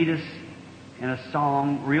and lead us in a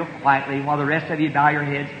song real quietly while the rest of you bow your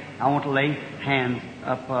heads. I want to lay hands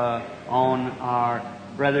up on our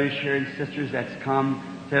brothers here and sisters that's come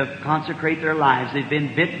to consecrate their lives. They've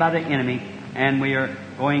been bit by the enemy, and we are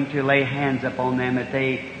going to lay hands up on them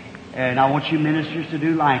and I want you ministers to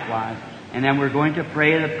do likewise. And then we're going to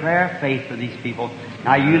pray the prayer of faith for these people.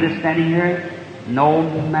 Now you that's standing here, no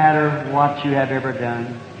matter what you have ever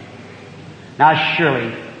done. Now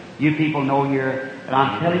surely, you people know here that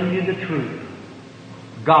I'm telling you the truth.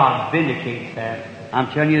 God vindicates that. I'm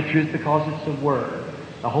telling you the truth because it's the Word.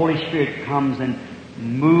 The Holy Spirit comes and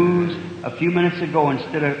moves. A few minutes ago,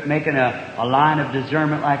 instead of making a line of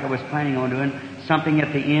discernment like I was planning on doing, something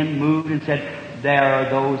at the end moved and said, there are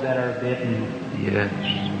those that are bitten. Yes,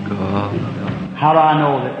 God. How do I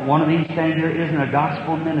know that one of these standing here isn't a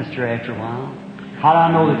gospel minister after a while? How do I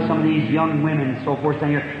know that some of these young women and so forth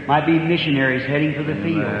standing here might be missionaries heading for the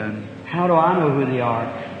field? Amen. How do I know who they are?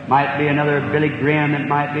 Might be another Billy Graham, it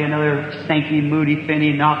might be another Sankey, Moody,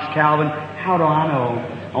 Finney, Knox, Calvin. How do I know?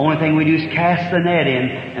 The only thing we do is cast the net in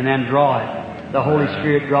and then draw it. The Holy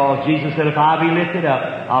Spirit draws. Jesus said, if I be lifted up,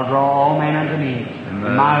 I'll draw all men unto me.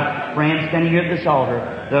 And my friend standing here at this altar,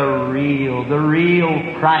 the real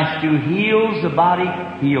Christ who heals the body,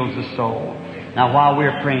 heals the soul. Now while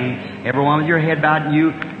we're praying, everyone with your head bowed, and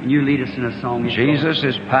you lead us in a song. Jesus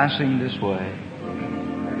is passing this way.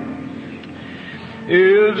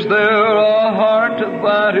 Is there a heart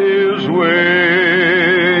that is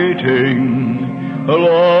waiting,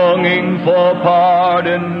 longing for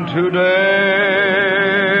pardon today?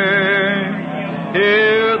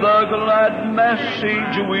 Hear the glad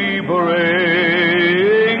message we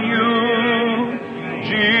bring you.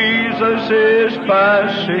 Jesus is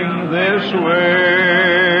passing this way.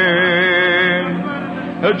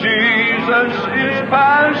 Jesus is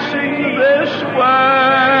passing this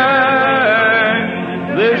way.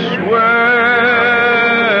 This way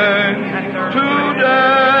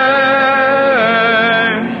today.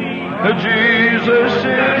 Jesus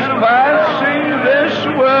is passing this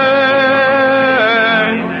way.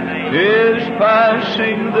 Is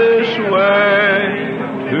passing this way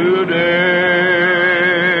today.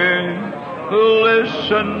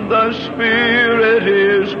 Listen, the Spirit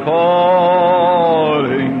is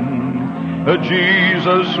calling.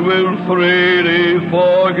 Jesus will freely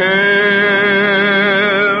forgive.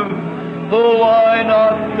 Why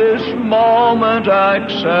not this moment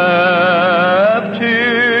accept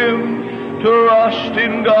Him, trust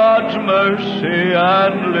in God's mercy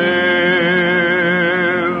and live?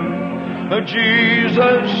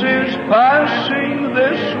 Jesus is passing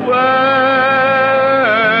this way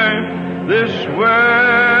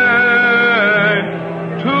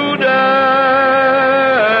today.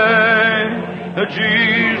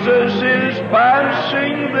 Jesus is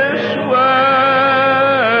passing this way,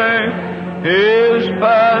 is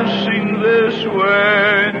passing this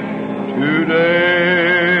way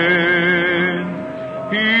today.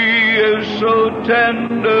 He is so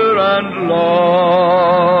tender and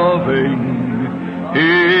loving,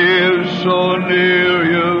 He is so near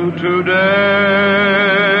you today.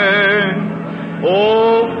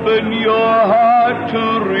 Open your heart to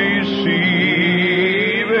receive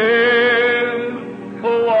Him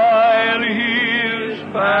while He is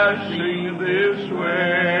passing this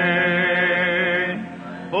way.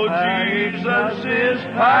 Oh, Jesus is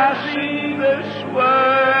passing this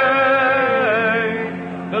way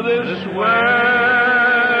today.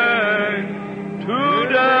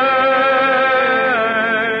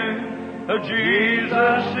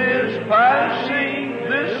 Jesus is passing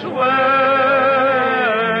this way,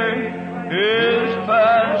 is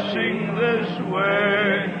passing this way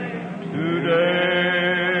today.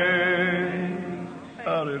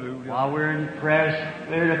 Hallelujah. While we're in prayer,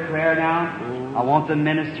 spirit of prayer now, I want the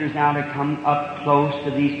ministers now to come up close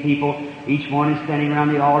to these people. Each one is standing around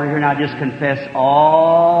the altar here, and I just confess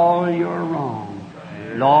all your wrong.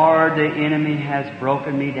 Lord, the enemy has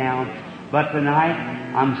broken me down. But tonight,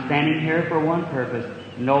 I'm standing here for one purpose.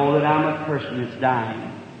 Know that I'm a person that's dying.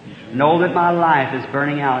 Know that my life is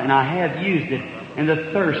burning out, and I have used it. And the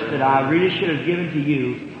thirst that I really should have given to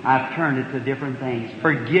you, I've turned it to different things.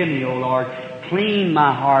 Forgive me, O Lord. Clean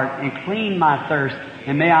my heart and clean my thirst,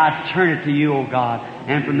 and may I turn it to you, O God.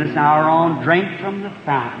 And from this hour on, drink from the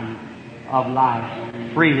fountain of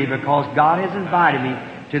life freely, because God has invited me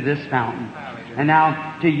to this fountain. And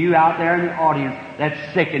now, to you out there in the audience that's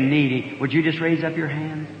sick and needy, would you just raise up your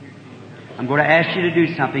hands? I'm going to ask you to do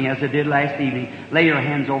something as I did last evening. Lay your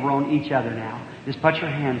hands over on each other now. Just put your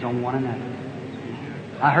hands on one another.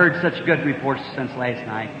 I heard such good reports since last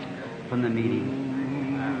night from the meeting.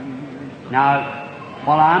 Now,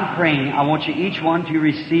 while I'm praying, I want you each one to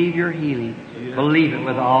receive your healing. Believe it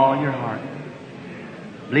with all your heart.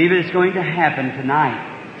 Believe it's going to happen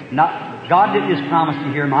tonight. God didn't just promise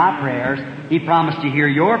to hear my prayers. He promised to hear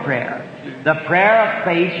your prayer. The prayer of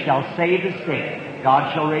faith shall save the sick.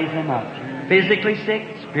 God shall raise them up. Physically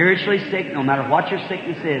sick, spiritually sick, no matter what your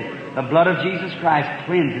sickness is, the blood of Jesus Christ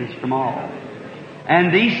cleanses from all.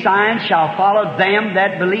 And these signs shall follow them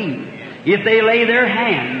that believe, if they lay their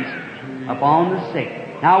hands upon the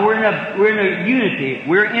sick. Now we're in a unity.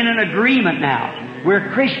 We're in an agreement now.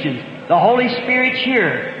 We're Christians. The Holy Spirit's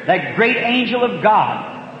here. That great angel of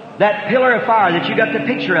God. That pillar of fire that you got the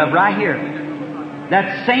picture of right here.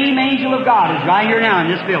 That same angel of God is right here now in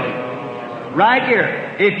this building. Right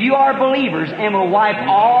here. If you are believers and will wipe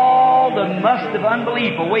all the must of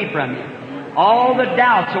unbelief away from you. All the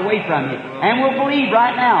doubts away from you. And will believe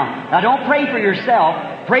right now. Now don't pray for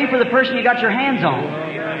yourself. Pray for the person you got your hands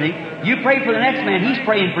on. See? You pray for the next man. He's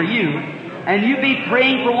praying for you. And you be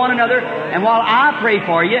praying for one another. And while I pray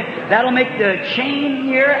for you, that'll make the chain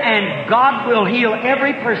here, and God will heal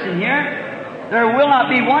every person here. There will not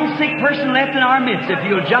be one sick person left in our midst if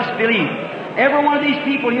you'll just believe. Every one of these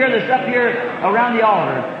people here that's up here around the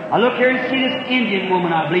altar. I look here and see this Indian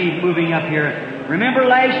woman, I believe, moving up here. Remember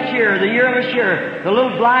last year, the year of a year, the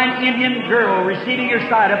little blind Indian girl receiving your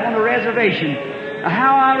sight up on the reservation.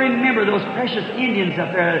 How I remember those precious Indians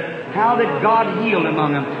up there, how that God healed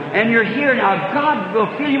among them. And you're here now. God will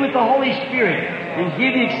fill you with the Holy Spirit and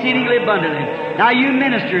give you exceedingly abundantly. Now you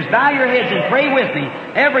ministers, bow your heads and pray with me.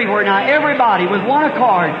 Everywhere now, everybody with one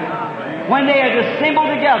accord. When they had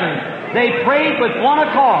assembled together, they prayed with one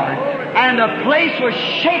accord. And the place was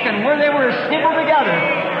shaken where they were assembled together.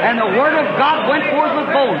 And the Word of God went forth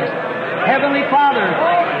with boldness. Heavenly Father,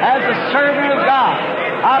 as a servant of God,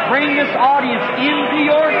 I bring this audience into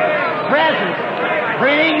your presence,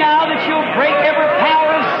 praying now that you'll break every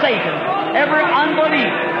power of Satan, every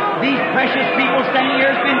unbelief. These precious people standing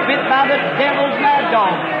here has been bit by the devil's mad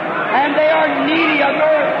dog, and they are needy of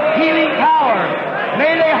your healing power.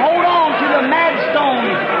 May they hold on to the mad stone,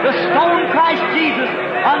 the stone Christ Jesus,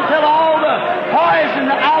 until all the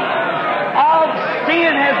poison of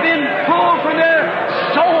sin has been pulled from their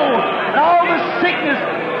soul, and all the sickness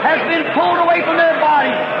has been pulled away from their body.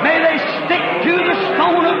 May they stick to the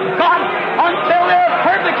stone of God until they're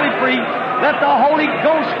perfectly free. Let the Holy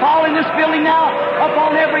Ghost fall in this building now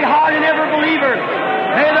upon every heart and every believer.